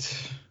right.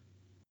 If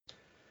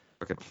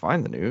I can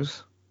find the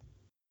news.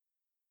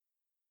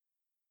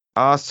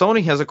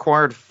 Sony has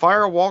acquired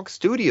Firewalk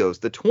Studios,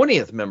 the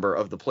 20th member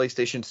of the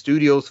PlayStation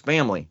Studios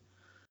family.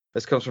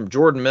 This comes from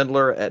Jordan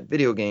Medler at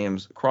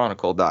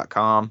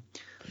VideoGamesChronicle.com.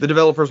 The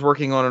developer's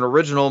working on an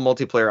original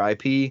multiplayer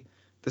IP.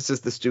 This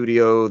is the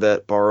studio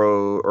that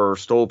borrowed or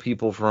stole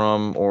people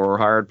from or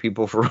hired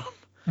people from.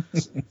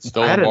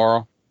 Stole and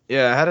borrow.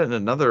 Yeah, I had it in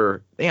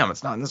another. Damn,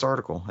 it's not in this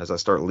article as I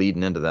start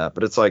leading into that.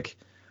 But it's like,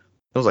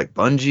 it was like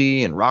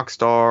Bungie and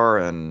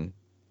Rockstar and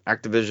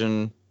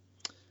Activision.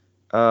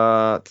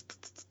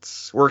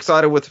 We're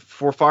excited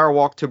for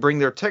Firewalk to bring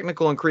their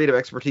technical and creative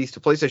expertise to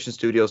PlayStation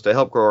Studios to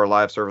help grow our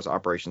live service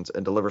operations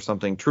and deliver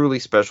something truly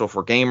special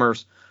for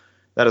gamers.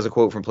 That is a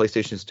quote from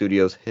PlayStation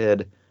Studios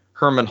head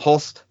Herman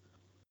Hulst.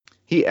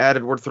 He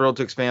added, "We're thrilled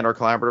to expand our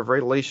collaborative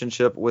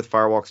relationship with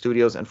Firewalk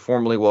Studios and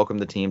formally welcome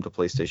the team to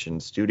PlayStation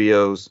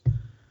Studios."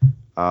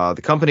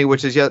 The company,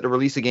 which is yet to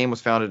release a game, was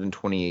founded in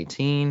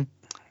 2018,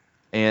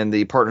 and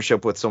the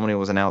partnership with Sony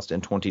was announced in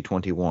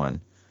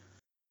 2021.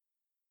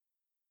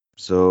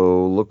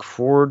 So look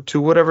forward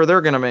to whatever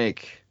they're going to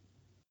make.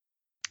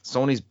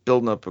 Sony's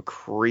building up a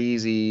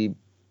crazy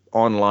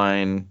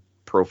online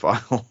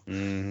profile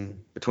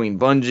between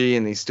Bungie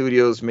and these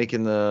studios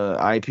making the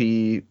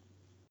IP.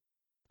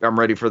 I'm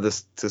ready for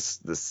this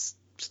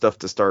stuff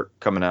to start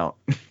coming out.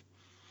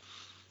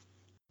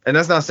 And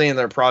that's not saying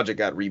their project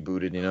got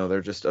rebooted.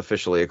 They're just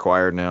officially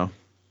acquired now.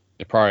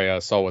 They probably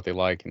saw what they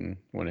like and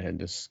went ahead and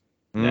just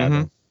nabbed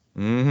them.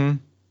 Mm-hmm.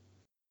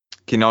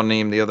 Can y'all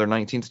name the other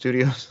 19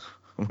 studios?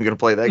 Are we going to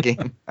play that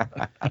game?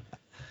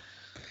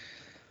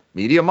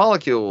 Media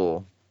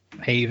Molecule.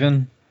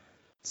 Haven.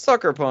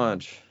 Sucker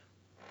Punch.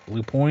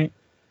 Blue Point.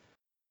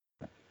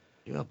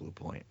 Yeah, Blue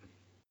Point.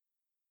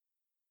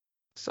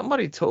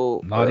 Somebody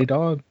told... Naughty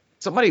Dog.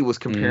 Somebody was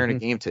comparing a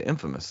game to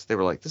Infamous. They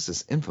were like, this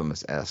is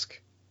Infamous-esque.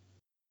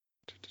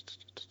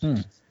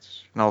 And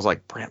I was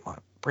like, Brant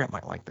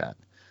might like that.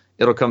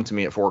 It'll come to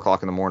me at 4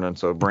 o'clock in the morning.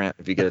 So, Brant,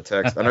 if you get a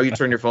text, I know you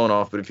turn your phone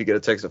off, but if you get a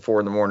text at 4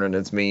 in the morning,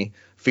 it's me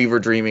fever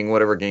dreaming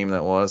whatever game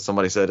that was.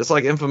 Somebody said, it's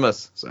like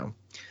Infamous. So,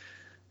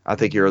 I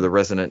think you're the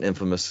resident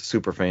Infamous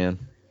super fan.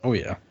 Oh,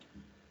 yeah.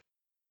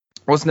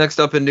 What's next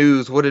up in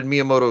news? What did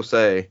Miyamoto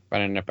say?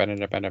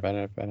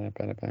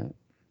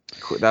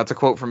 That's a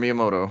quote from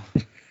Miyamoto.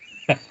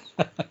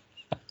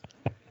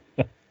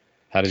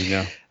 How did you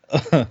know?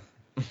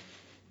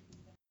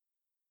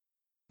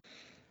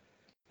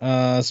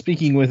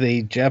 Speaking with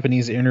a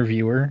Japanese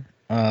interviewer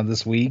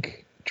this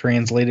week,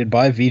 translated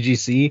by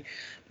VGC,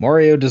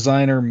 Mario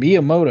designer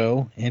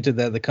Miyamoto hinted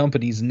that the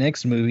company's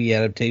next movie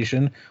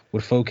adaptation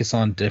would focus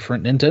on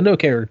different Nintendo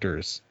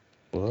characters.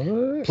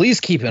 What? Please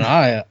keep an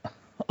eye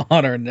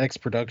on our next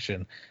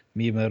production,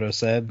 Miyamoto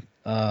said.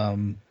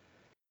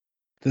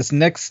 This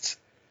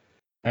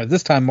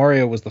time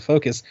Mario was the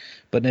focus,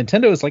 but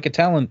Nintendo is like a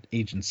talent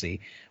agency.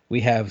 We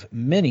have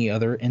many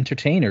other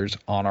entertainers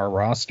on our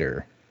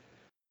roster.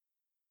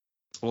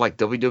 Like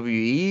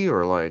WWE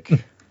or like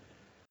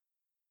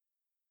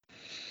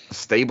a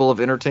stable of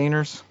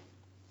entertainers?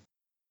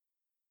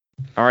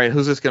 All right,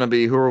 who's this going to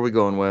be? Who are we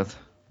going with?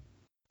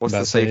 What's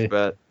the safe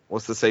bet?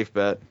 What's the safe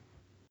bet?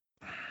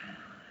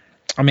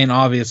 I mean,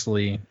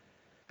 obviously,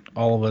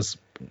 all of us,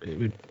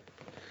 I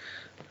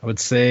would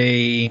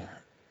say,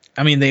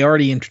 I mean, they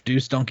already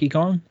introduced Donkey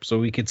Kong, so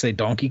we could say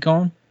Donkey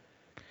Kong.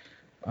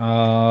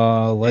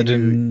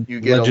 Legend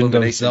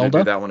of Zelda. To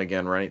do that one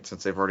again, right?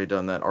 Since they've already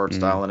done that art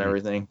style and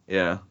everything.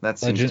 Yeah, that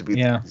seems to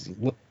be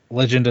easy.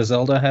 Legend of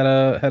Zelda had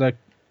a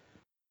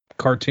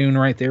cartoon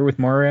right there with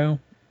Mario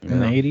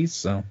in the 80s,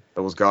 so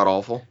that was god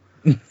awful.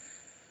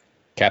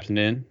 Captain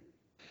N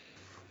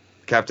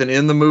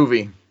the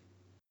movie.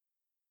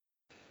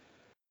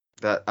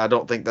 That I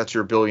don't think that's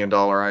your $1 billion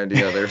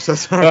idea there.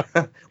 So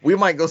we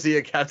might go see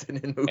a Captain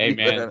N movie. Hey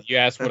man, you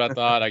asked what I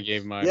thought. I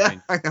gave my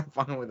opinion. I'm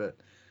fine with it.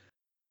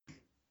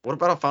 What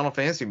about a Final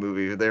Fantasy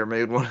movie? They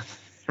made one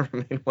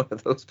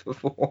of those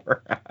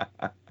before.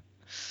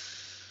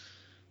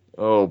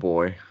 Oh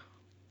boy.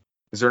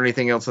 Is there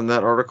anything else in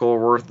that article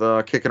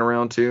worth kicking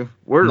around to?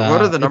 What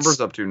are the numbers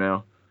up to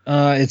now?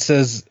 It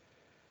says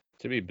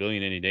to be $1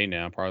 billion any day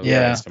now, probably.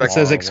 Yeah, it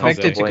says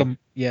expected to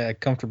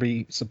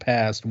comfortably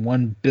surpass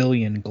 1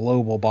 billion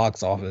global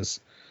box office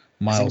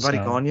milestone. Has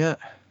anybody gone yet?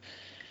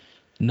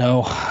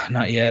 No,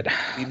 not yet.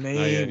 We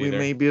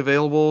may be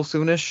available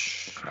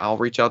soonish. I'll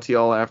reach out to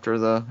y'all after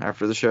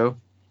the show.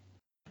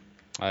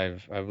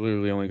 I've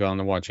literally only gone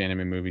to watch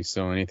anime movies,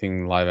 so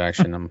anything live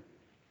action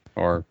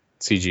or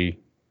CG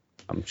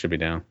should be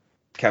down.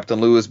 Captain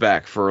Lou is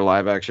back for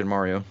live action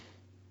Mario.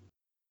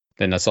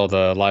 Then I saw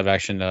the live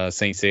action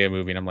Saint Seiya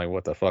movie, and I'm like,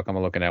 what the fuck am I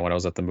looking at when I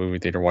was at the movie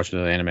theater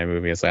watching the anime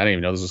movie? It's like, I didn't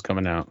even know this was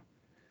coming out.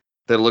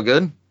 Did it look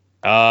good?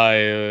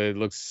 It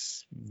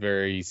looks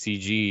very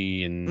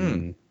CG,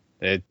 and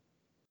it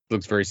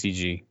looks very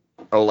CG.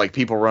 Oh, like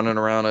people running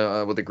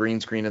around with a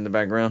green screen in the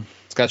background?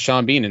 It's got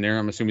Sean Bean in there.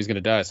 I'm assuming he's going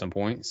to die at some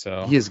point.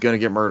 So he is going to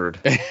get murdered.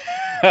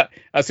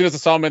 As soon as I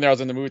saw him in there, I was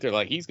in the movie theater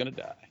like, he's going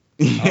to die.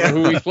 I don't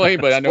know who he's playing,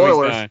 but I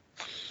know he's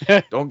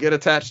dying. Don't get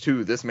attached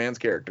to this man's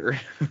character.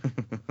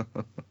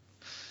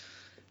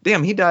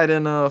 Damn, he died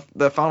in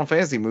the Final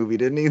Fantasy movie,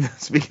 didn't he?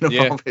 Speaking of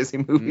Final Fantasy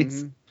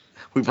movies,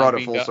 we brought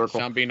it full circle.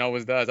 Sean Bean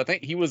always does. I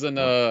think he was in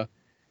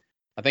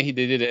I think he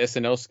did an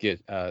SNL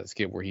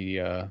skit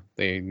where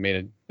they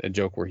made a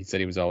joke where he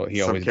said he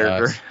always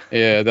dies.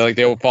 Yeah,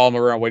 they'll follow him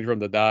around waiting for him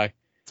to die.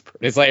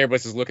 It's like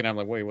everybody's just looking at him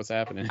like, wait, what's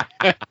happening?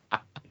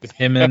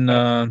 Him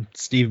and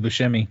Steve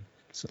Buscemi.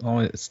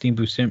 Steve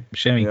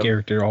Buscemi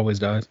character always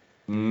dies.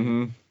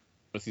 Mm-hmm.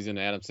 Plus he's in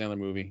the Adam Sandler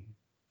movie.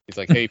 He's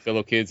like, hey,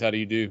 fellow kids, how do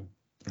you do?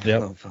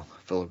 Yep.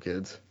 Fellow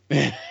kids.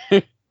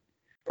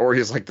 Or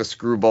he's like the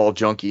screwball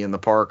junkie in the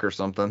park or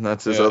something.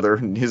 That's his Yeah. other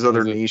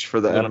niche for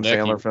the Little Adam Nicky,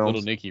 Sandler films.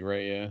 Little Nicky,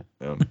 right? Yeah.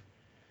 Yeah.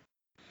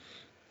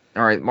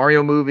 All right,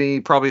 Mario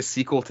movie, probably a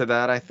sequel to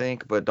that, I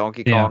think, but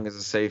Donkey Yeah. Kong is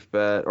a safe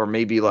bet, or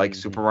maybe like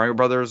Super Mario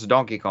Brothers,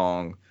 Donkey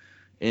Kong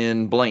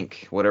in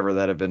blank, whatever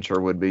that adventure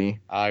would be,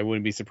 I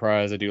wouldn't be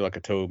surprised to do like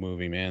a Toad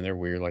movie, man. They're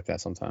weird like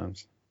that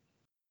sometimes.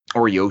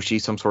 or Yoshi,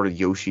 some sort of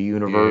Yoshi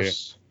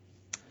universe.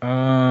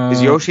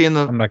 Is Yoshi in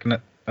the? I'm not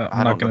gonna. I I'm don't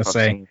not know gonna if I've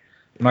say. seen-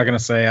 I'm not gonna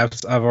say.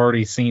 I've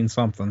already seen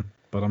something,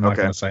 but I'm not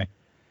Okay. gonna say.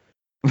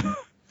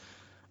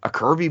 A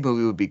Kirby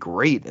movie would be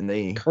great, and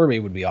they. Kirby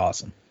would be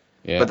awesome.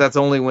 Yeah. But that's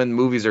only when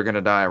movies are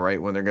gonna die,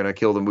 right? When they're gonna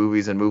kill the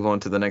movies and move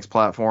on to the next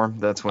platform.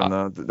 That's when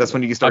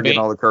you can start getting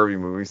all the Kirby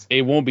movies.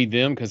 It won't be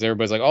them because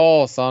everybody's like,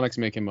 oh, Sonic's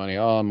making money,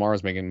 oh,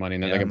 Mario's making money,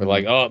 and then Yeah. they're gonna be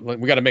like, oh,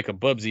 we got to make a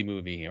Bubsy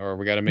movie, or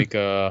we got to make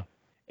a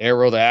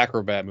Arrow the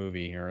Acrobat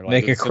movie, or like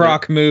Make a they're sitting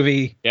Croc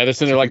movie. there- Yeah, they're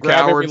sitting there like,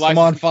 Grab grab every Howard, license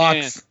Come on, we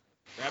Fox. can.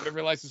 Grab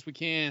every license we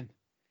can.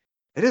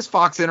 It is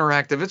Fox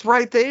Interactive. It's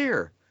right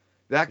there.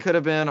 That could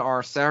have been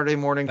our Saturday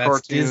morning That's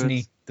cartoons.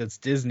 Disney. That's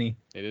Disney.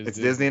 It is It's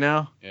Disney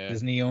now. Yeah.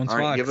 Disney owns All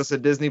right, Fox. give us a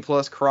Disney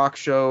Plus Croc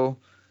show.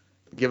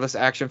 Give us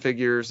action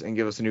figures and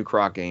give us a new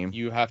Croc game.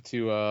 You have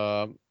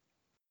to.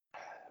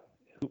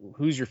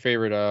 Who's your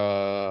favorite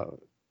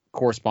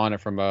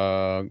correspondent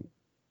from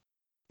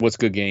What's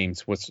Good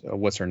Games?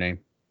 What's her name?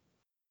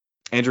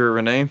 Andrew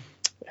Renee.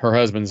 Her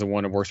husband's the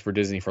one that works for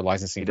Disney for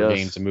licensing He for does.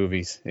 games and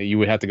movies. You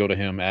would have to go to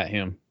him at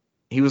him.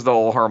 He was the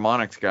old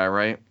harmonics guy,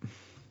 right?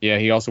 Yeah,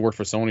 he also worked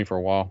for Sony for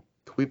a while.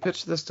 Can we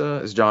pitch this to?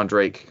 Is John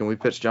Drake? Can we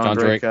pitch John John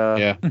Drake?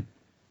 yeah,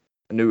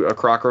 A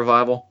Croc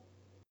revival.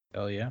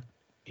 Hell yeah.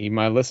 he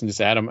might listen. Just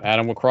add him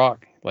with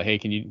Croc. Like,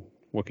 hey,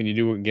 what can you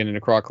do with getting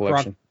a Croc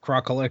collection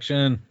Croc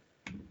collection.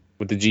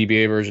 with the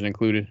GBA version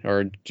included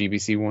or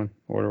GBC one,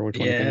 or which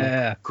one? you think of?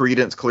 Yeah.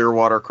 Credence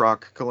Clearwater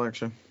Croc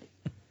collection.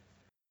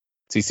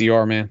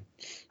 CCR, man.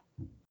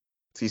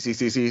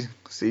 CCCC.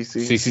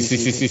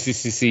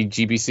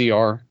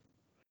 GBCR.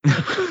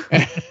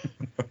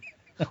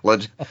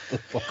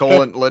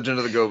 Legend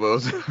of the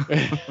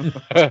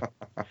Gobos.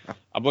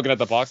 I'm looking at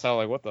the box. I'm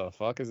like, what the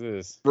fuck is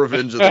this?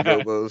 Revenge of the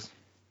Gobos.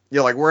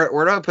 Yeah, like where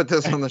do I put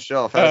this on the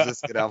shelf? How does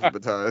this get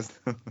alphabetized?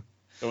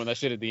 Throwing that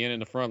shit at the end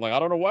and the front. Like, I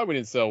don't know why we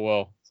didn't sell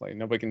well. It's like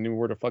nobody knew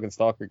where to fucking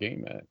stock your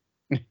game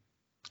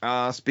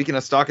at. Speaking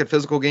of stocking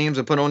physical games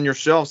and put on your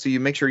shelf so you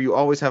make sure you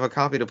always have a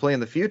copy to play in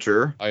the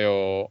future.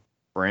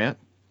 Brant.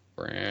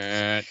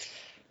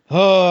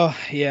 Oh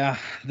yeah.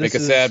 Make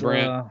it sad,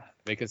 Brent.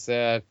 Make it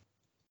sad.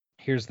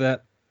 Here's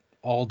that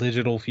all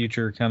digital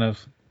future kind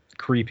of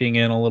creeping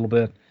in a little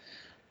bit.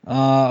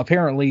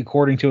 Apparently,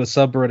 according to a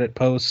subreddit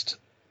post,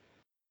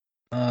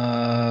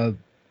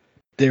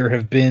 there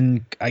have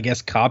been, I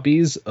guess,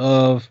 copies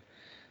of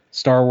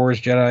Star Wars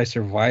Jedi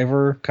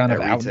Survivor kind of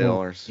out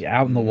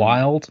in the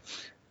wild.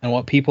 And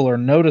what people are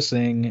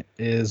noticing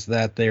is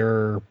that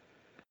there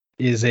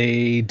is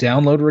a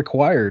download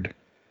required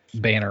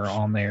banner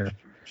on there.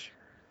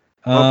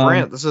 Well,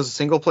 Brant, this is a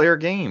single player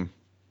game.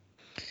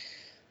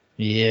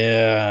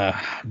 Yeah,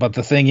 but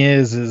the thing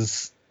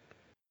is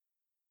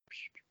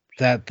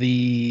that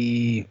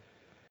the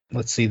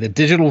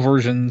digital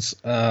versions,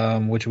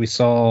 which we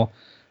saw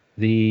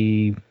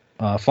the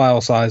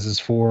file sizes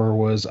for,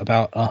 was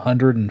about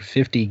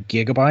 150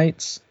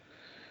 gigabytes,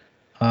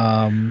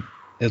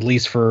 at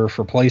least for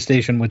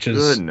PlayStation, which is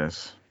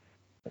goodness.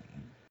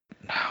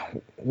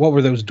 What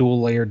were those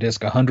dual layer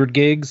disc? 100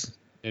 gigs.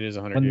 It is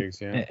 100 gigs,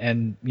 yeah.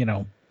 And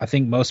I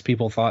think most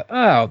people thought,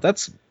 oh,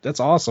 that's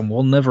awesome.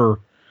 We'll never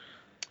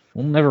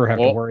have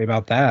to worry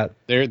about that.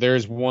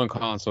 There's one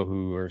console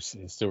who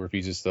still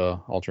refuses the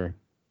Ultra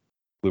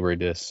Blu-ray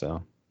disc,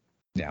 so.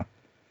 Yeah.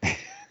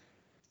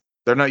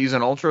 They're not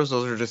using Ultras,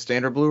 those are just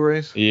standard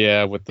Blu-rays?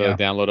 Yeah, with the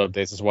download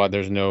updates.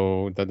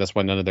 That's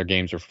why none of their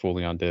games are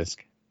fully on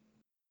disc.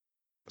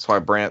 That's why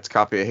Brant's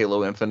copy of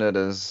Halo Infinite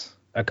is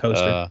a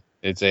coaster.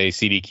 It's a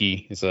CD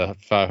key. It's a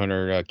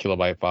 500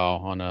 kilobyte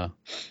file on a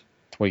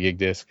 20 gig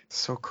disc. It's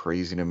so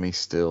crazy to me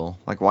still.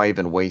 Like, why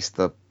even waste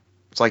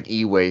it's like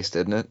e-waste,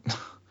 isn't it?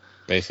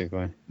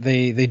 Basically.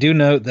 They do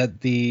note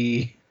that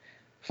the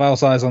file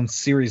size on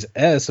Series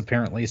S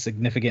apparently is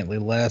significantly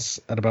less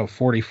at about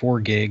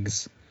 44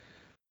 gigs,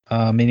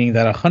 meaning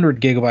that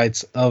 100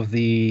 gigabytes of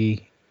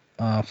the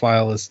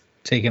file is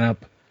taken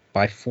up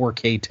by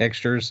 4K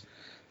textures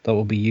that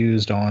will be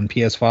used on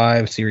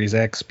PS5, Series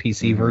X,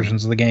 PC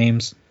versions of the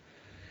games.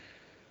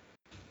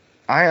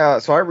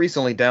 So I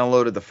recently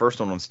downloaded the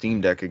first one on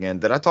Steam Deck again.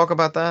 Did I talk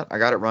about that? I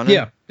got it running?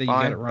 Yeah, you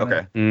got it running.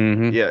 Okay.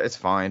 Mm-hmm. Yeah, it's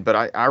fine.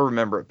 But I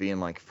remember it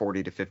being like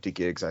 40 to 50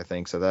 gigs, I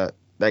think. So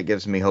that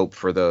gives me hope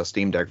for the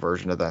Steam Deck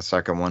version of that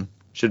second one.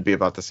 Should be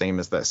about the same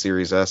as that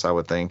Series S, I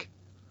would think.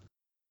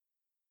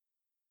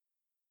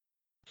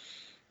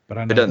 But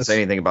I know it doesn't say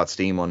anything about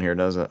Steam on here,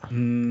 does it?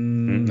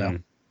 No.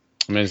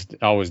 I mean, it's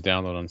always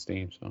download on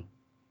Steam, so.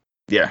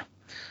 Yeah.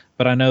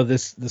 But I know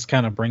this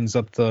kind of brings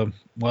up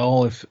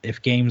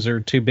if games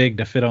are too big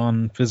to fit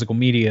on physical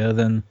media,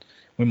 then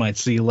we might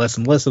see less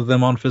and less of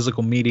them on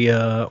physical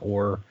media,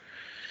 or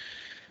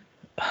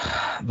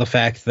the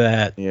fact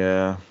that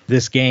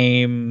this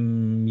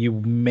game, you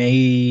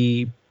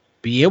may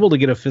be able to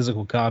get a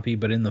physical copy,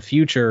 but in the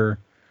future,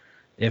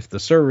 if the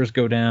servers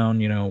go down,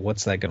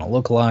 what's that going to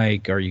look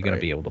like? Are you going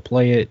to be able to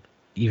play it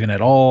even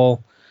at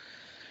all?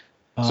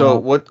 So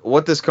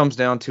what this comes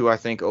down to, I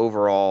think,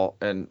 overall,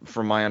 and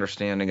from my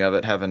understanding of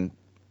it, having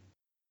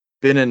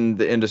been in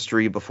the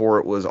industry before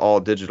it was all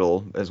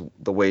digital, as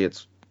the way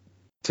it's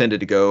tended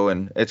to go,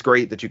 and it's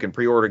great that you can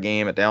pre-order a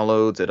game, it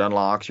downloads, it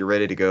unlocks, you're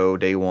ready to go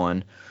day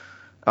one.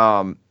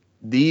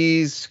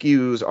 These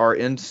SKUs are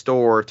in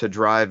store to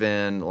drive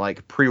in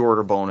like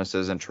pre-order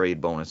bonuses and trade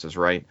bonuses,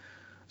 right?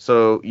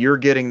 So you're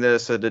getting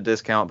this at a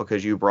discount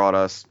because you brought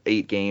us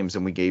 8 games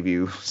and we gave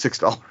you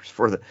 $6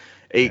 for the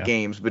 8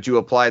 games, but you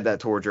applied that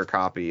towards your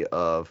copy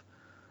of.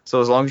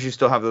 So as long as you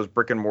still have those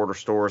brick and mortar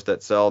stores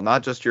that sell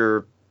not just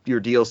your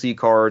DLC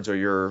cards or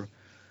your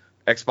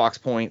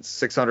Xbox points,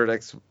 600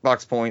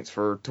 Xbox points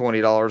for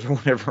 $20 or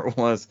whatever it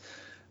was,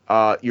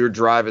 you're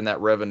driving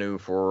that revenue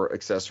for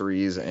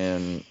accessories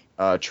and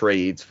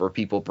trades for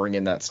people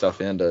bringing that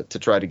stuff in to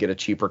try to get a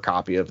cheaper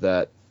copy of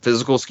that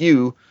physical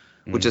SKU,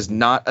 which is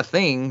not a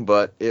thing,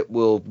 but it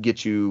will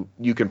get you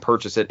can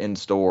purchase it in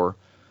store,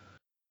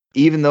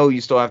 even though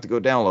you still have to go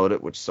download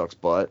it, which sucks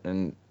butt.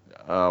 And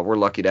we're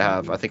lucky to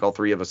have, I think all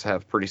 3 of us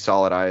have pretty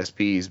solid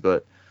ISPs,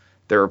 but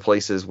there are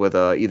places with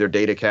either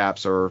data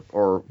caps or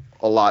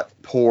a lot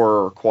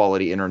poorer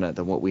quality internet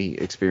than what we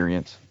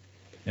experience.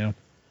 Yeah.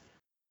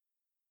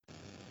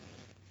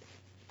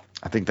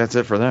 I think that's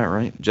it for that,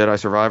 right? Jedi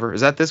Survivor.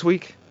 Is that this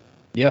week?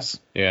 Yes.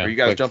 Yeah. Are you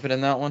guys jumping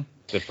in that one?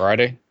 Is it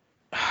Friday?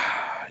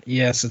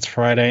 Yes, it's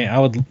Friday. I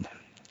don't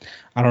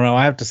know.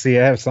 I have to see.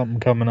 I have something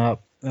coming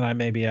up, and I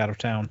may be out of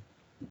town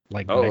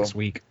next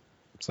week.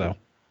 So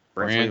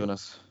Brand's leaving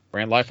us.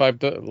 Brand life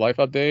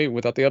update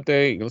without the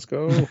update. Let's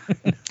go.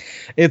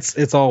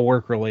 It's all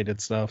work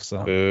related stuff.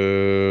 So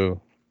boo.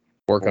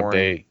 Work Boring.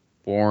 Update.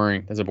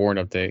 Boring. That's a boring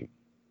update.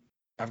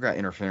 I've got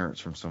interference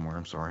from somewhere.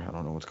 I'm sorry. I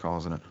don't know what's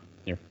causing it.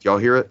 Yeah. Y'all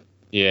hear it?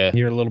 Yeah.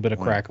 Hear a little bit of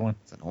crackling.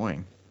 It's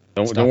annoying.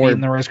 Don't Stop worry.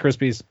 eating the Rice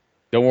Krispies.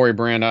 Don't worry,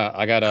 Brand.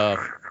 I got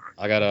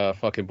a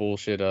fucking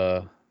bullshit.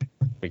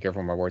 Be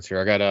careful with my words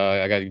here.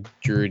 I got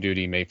jury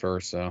duty May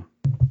 1st. So.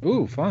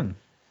 Ooh, fun.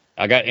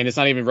 and it's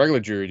not even regular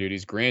jury duty,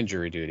 it's grand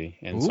jury duty.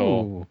 And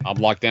so I'm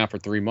locked down for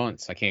 3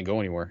 months. I can't go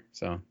anywhere.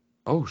 So.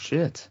 Oh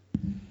shit.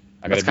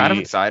 That's kind of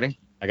exciting.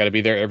 I got to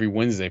be there every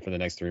Wednesday for the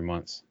next 3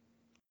 months.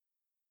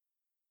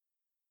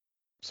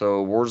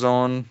 So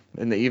Warzone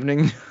in the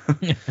evening.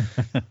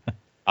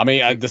 I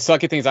mean, the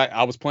sucky thing is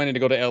I was planning to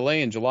go to LA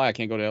in July. I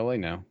can't go to LA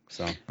now.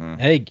 So.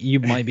 Hey, you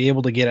might be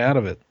able to get out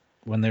of it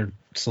when they're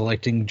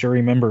selecting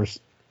jury members.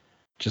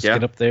 Just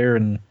get up there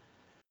and,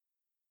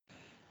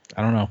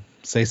 I don't know,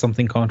 say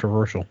something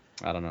controversial.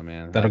 I don't know,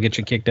 man. That'll get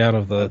you kicked out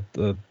of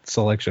the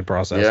selection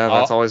process. Yeah,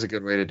 that's always a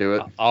good way to do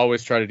it. I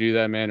always try to do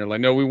that, man. They're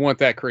like, no, we want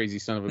that crazy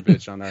son of a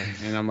bitch on that.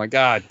 And I'm like,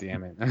 God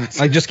damn it.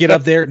 I just get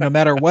up there. No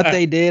matter what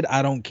they did,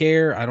 I don't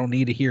care. I don't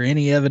need to hear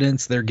any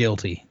evidence. They're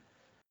guilty.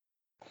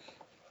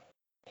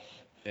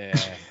 Yeah.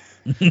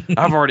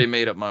 I've already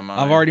made up my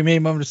mind. I've already made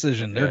my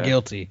decision. They're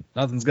guilty.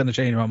 Nothing's going to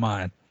change my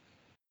mind.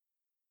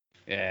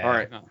 Yeah. All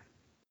right.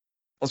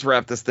 Let's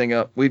wrap this thing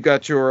up. We've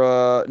got your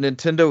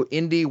Nintendo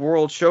Indie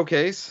World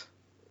Showcase,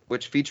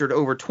 which featured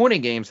over 20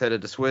 games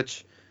headed to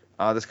Switch.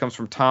 This comes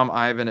from Tom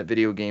Ivan at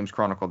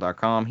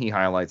VideoGamesChronicle.com. He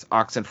highlights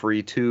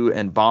Oxenfree 2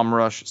 and Bomb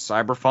Rush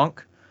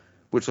Cyberfunk,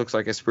 which looks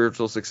like a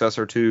spiritual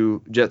successor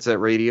to Jet Set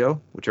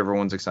Radio, which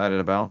everyone's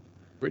excited about.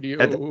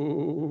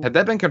 Radio. Had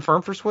that been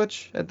confirmed for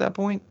Switch at that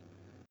point?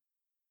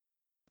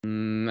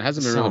 It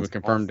hasn't been really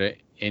confirmed to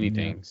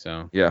anything,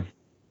 so. Yeah.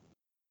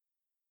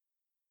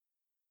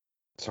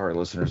 Sorry,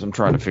 listeners. I'm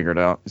trying to figure it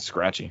out. It's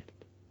scratchy.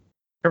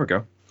 Here we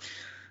go.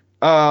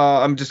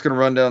 I'm just going to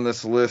run down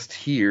this list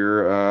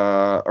here.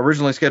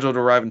 Originally scheduled to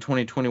arrive in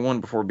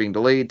 2021 before being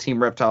delayed,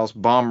 Team Reptile's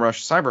Bomb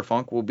Rush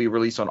Cyberfunk will be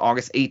released on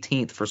August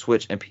 18th for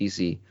Switch and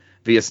PC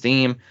via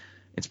Steam.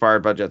 Inspired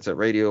by Jet Set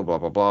Radio, blah,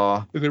 blah,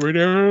 blah. Jet Set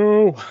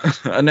Radio!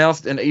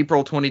 Announced in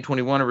April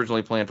 2021,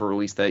 originally planned for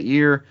release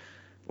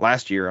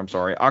last year,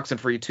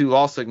 Oxenfree 2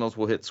 all signals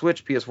will hit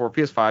Switch, PS4,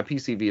 PS5,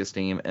 PC via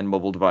Steam, and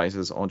mobile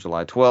devices on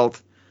July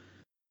 12th.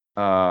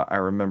 I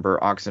remember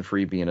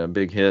Oxenfree being a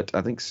big hit.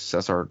 I think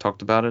Cesar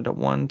talked about it at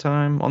one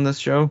time on this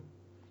show.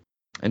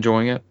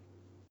 Enjoying it.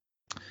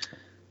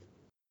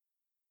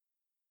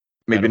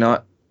 Maybe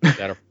not.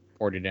 Got a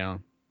 40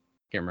 down.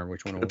 Can't remember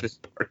which one it was.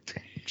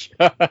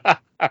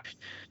 I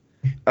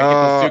get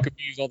those two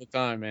confused all the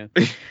time, man.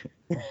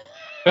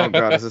 Oh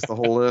god, is this the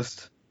whole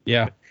list?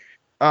 Yeah.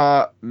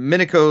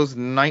 Minico's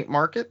Night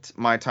Market,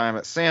 My Time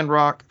at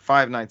Sandrock,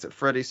 Five Nights at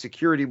Freddy's,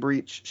 Security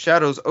Breach,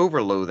 Shadows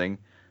Over Loathing,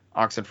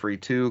 Oxenfree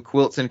 2,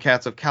 Quilts and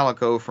Cats of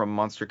Calico from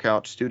Monster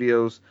Couch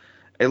Studios,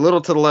 A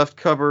Little to the Left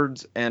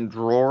Cupboards and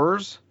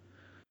Drawers,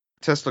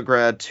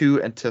 Teslagrad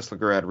 2 and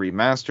Teslagrad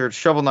Remastered,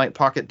 Shovel Knight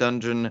Pocket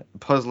Dungeon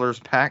Puzzlers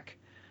Pack,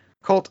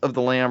 Cult of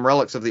the Lamb,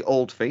 Relics of the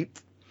Old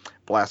Faith,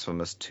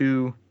 Blasphemous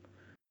 2,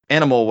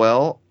 Animal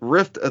Well,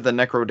 Rift of the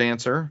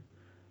Necrodancer,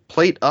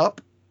 Plate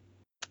Up,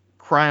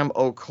 Crime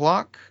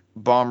O'Clock,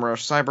 Bomb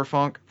Rush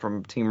Cyberfunk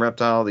from Team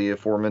Reptile, the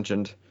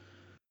aforementioned.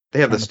 They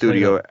have the Trying to play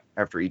studio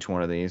after each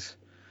one of these.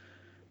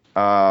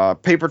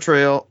 Paper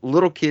Trail,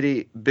 Little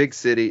Kitty, Big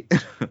City,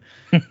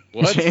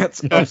 What?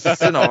 Chance of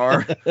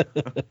Sinar,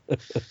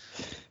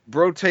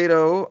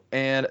 Brotato,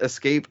 and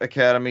Escape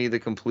Academy, the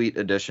complete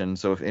edition.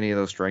 So if any of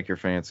those strike your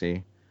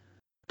fancy,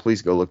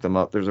 please go look them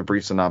up. There's a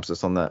brief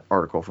synopsis on that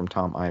article from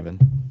Tom Ivan.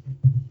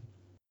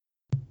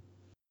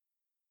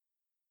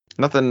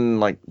 Nothing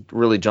like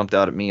really jumped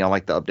out at me. I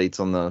like the updates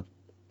on the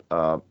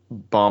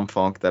Bomb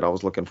Funk that I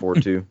was looking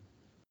forward to.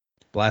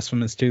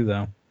 Blasphemous 2,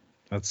 though.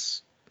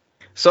 That's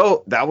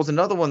So that was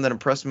another one that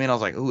impressed me, and I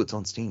was like, "Ooh, it's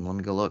on Steam. Let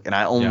me go look." And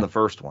I own the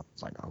first one.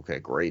 It's like, okay,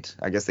 great.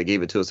 I guess they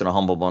gave it to us in a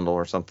humble bundle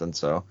or something.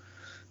 So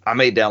I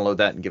may download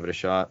that and give it a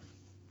shot.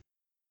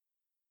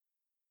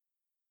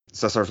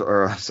 Cesar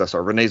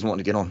Renee's wanting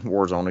to get on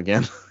Warzone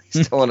again.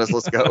 He's telling us,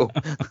 "Let's go."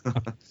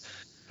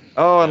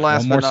 Oh, and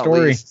last one but more not story.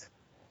 least,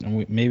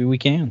 And maybe we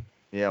can.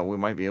 yeah, we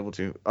might be able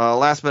to.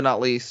 Last but not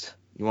least,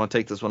 you want to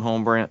take this one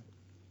home, Brant?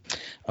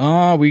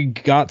 We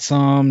got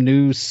some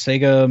new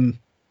Sega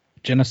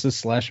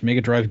Genesis /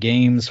 Mega Drive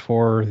games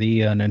for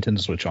the Nintendo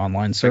Switch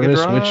Online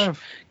service, which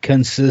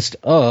consists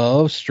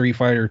of Street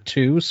Fighter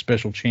 2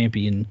 Special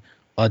Champion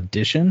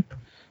Edition.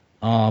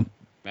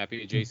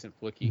 Mappy adjacent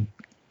Flicky.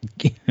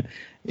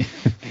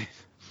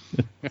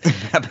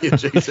 Happy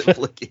adjacent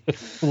Flicky.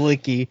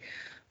 Flicky.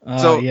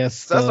 So yes,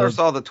 Cesar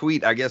saw the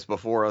tweet, I guess,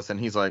 before us, and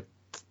he's like,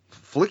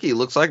 Flicky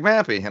looks like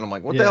Mappy. And I'm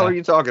like, what the hell are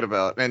you talking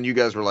about? And you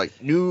guys were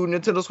like, new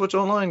Nintendo Switch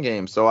Online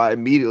game. So I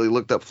immediately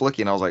looked up Flicky,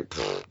 and I was like,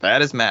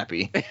 that is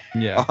Mappy.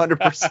 Yeah.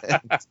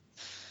 100%.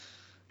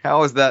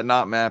 How is that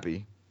not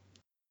Mappy?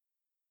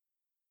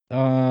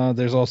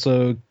 There's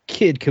also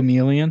Kid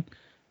Chameleon,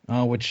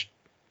 which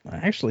I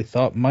actually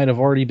thought might have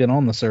already been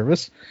on the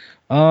service.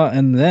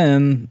 And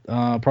then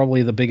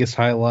probably the biggest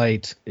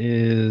highlight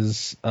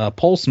is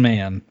Pulse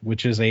Man,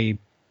 which is a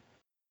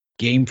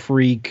Game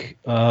Freak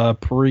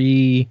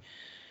pre-Pokemon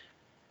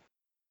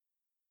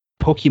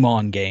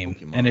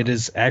game. And it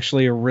is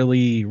actually a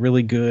really,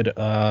 really good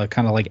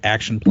kind of like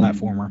action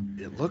platformer.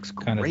 It looks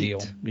kind of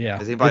deal. Yeah.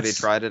 Has anybody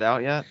tried it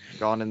out yet?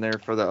 Gone in there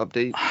for the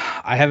update?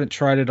 I haven't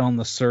tried it on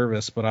the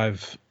service, but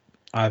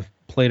I've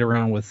played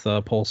around with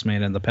Pulse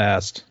Man in the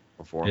past.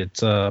 Before.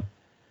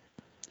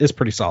 It's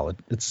pretty solid.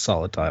 It's a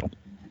solid title.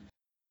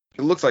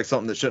 It looks like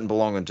something that shouldn't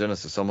belong on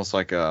Genesis, almost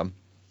like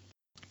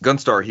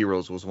Gunstar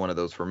Heroes was one of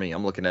those for me.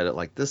 I'm looking at it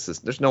like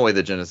there's no way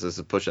that Genesis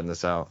is pushing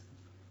this out.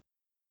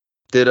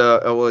 Did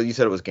well, you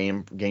said it was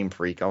Game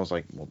Freak. I was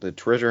like, well, did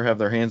Treasure have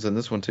their hands in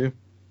this one too?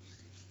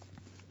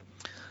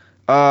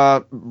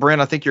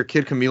 Brand, I think your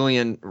Kid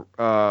Chameleon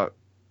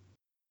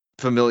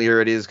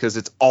familiarity is because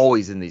it's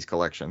always in these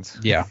collections.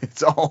 Yeah.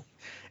 It's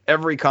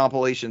every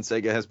compilation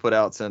Sega has put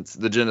out since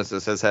the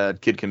Genesis has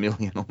had Kid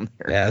Chameleon on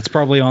there. Yeah, it's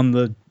probably on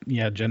the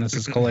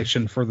Genesis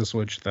collection for the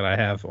Switch that I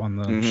have on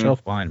the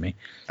shelf behind me.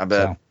 I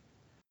bet. So.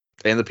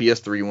 And the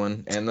PS3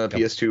 one and the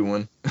PS2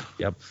 one.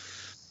 Yep.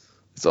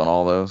 It's on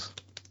all those.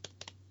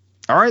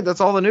 All right,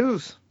 that's all the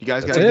news. You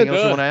guys got anything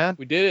else you want to add?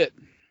 We did it.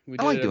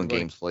 I like doing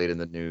games played in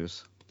the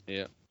news.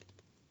 Yeah.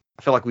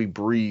 I feel like we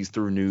breeze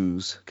through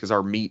news because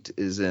our meat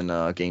is in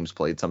games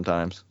played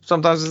sometimes.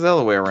 Sometimes it's the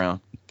other way around.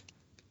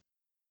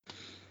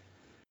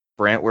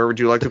 Brant, where would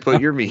you like to put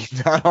your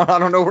meat? I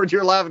don't know where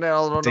you're laughing at.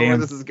 I don't know where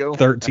this is going.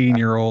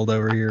 13-year-old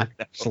over here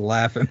just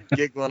laughing.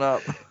 Giggling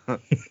up. All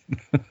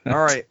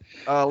right.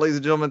 Ladies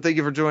and gentlemen, thank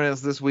you for joining us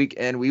this week,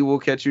 and we will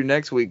catch you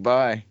next week.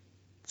 Bye.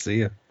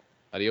 See ya.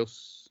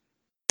 Adios.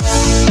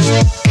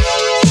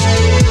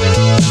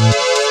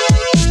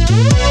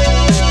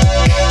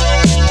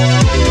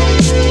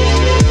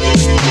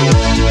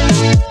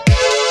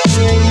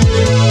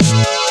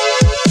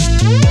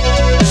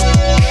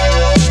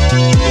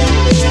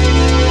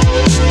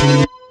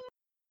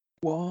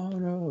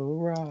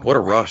 What a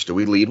rush. Do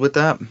we lead with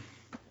that?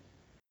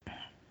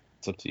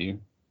 It's up to you.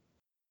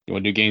 You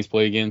want to do games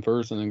play again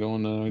first and then go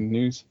on the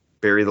news?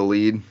 Bury the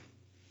lead.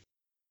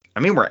 I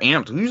mean, we're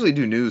amped. We usually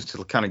do news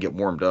to kind of get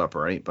warmed up,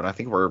 right? But I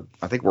think we're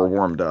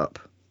warmed up.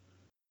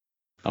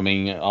 I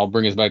mean, I'll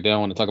bring us back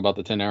down when I talk about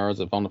the 10 hours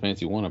of Final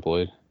Fantasy 1 I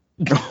played.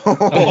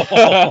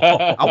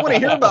 I want to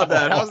hear about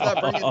that. How's that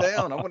bring it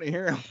down? I want to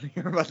hear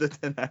about the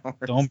 10 hours.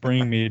 Don't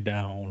bring me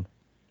down.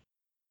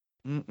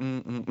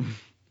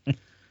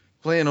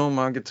 Playing on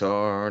my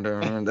guitar.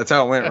 That's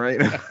how it went, right?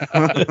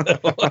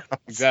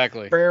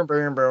 Exactly. Bam,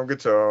 bam, bam,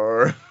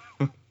 guitar.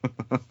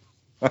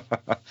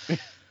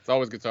 It's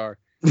always guitar.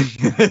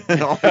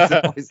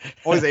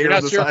 always air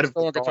on the side of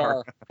the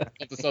guitar.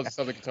 At the side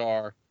of the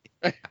guitar.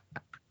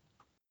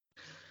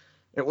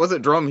 It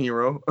wasn't Drum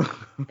Hero.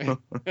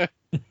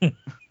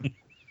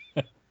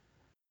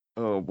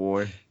 Oh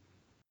boy.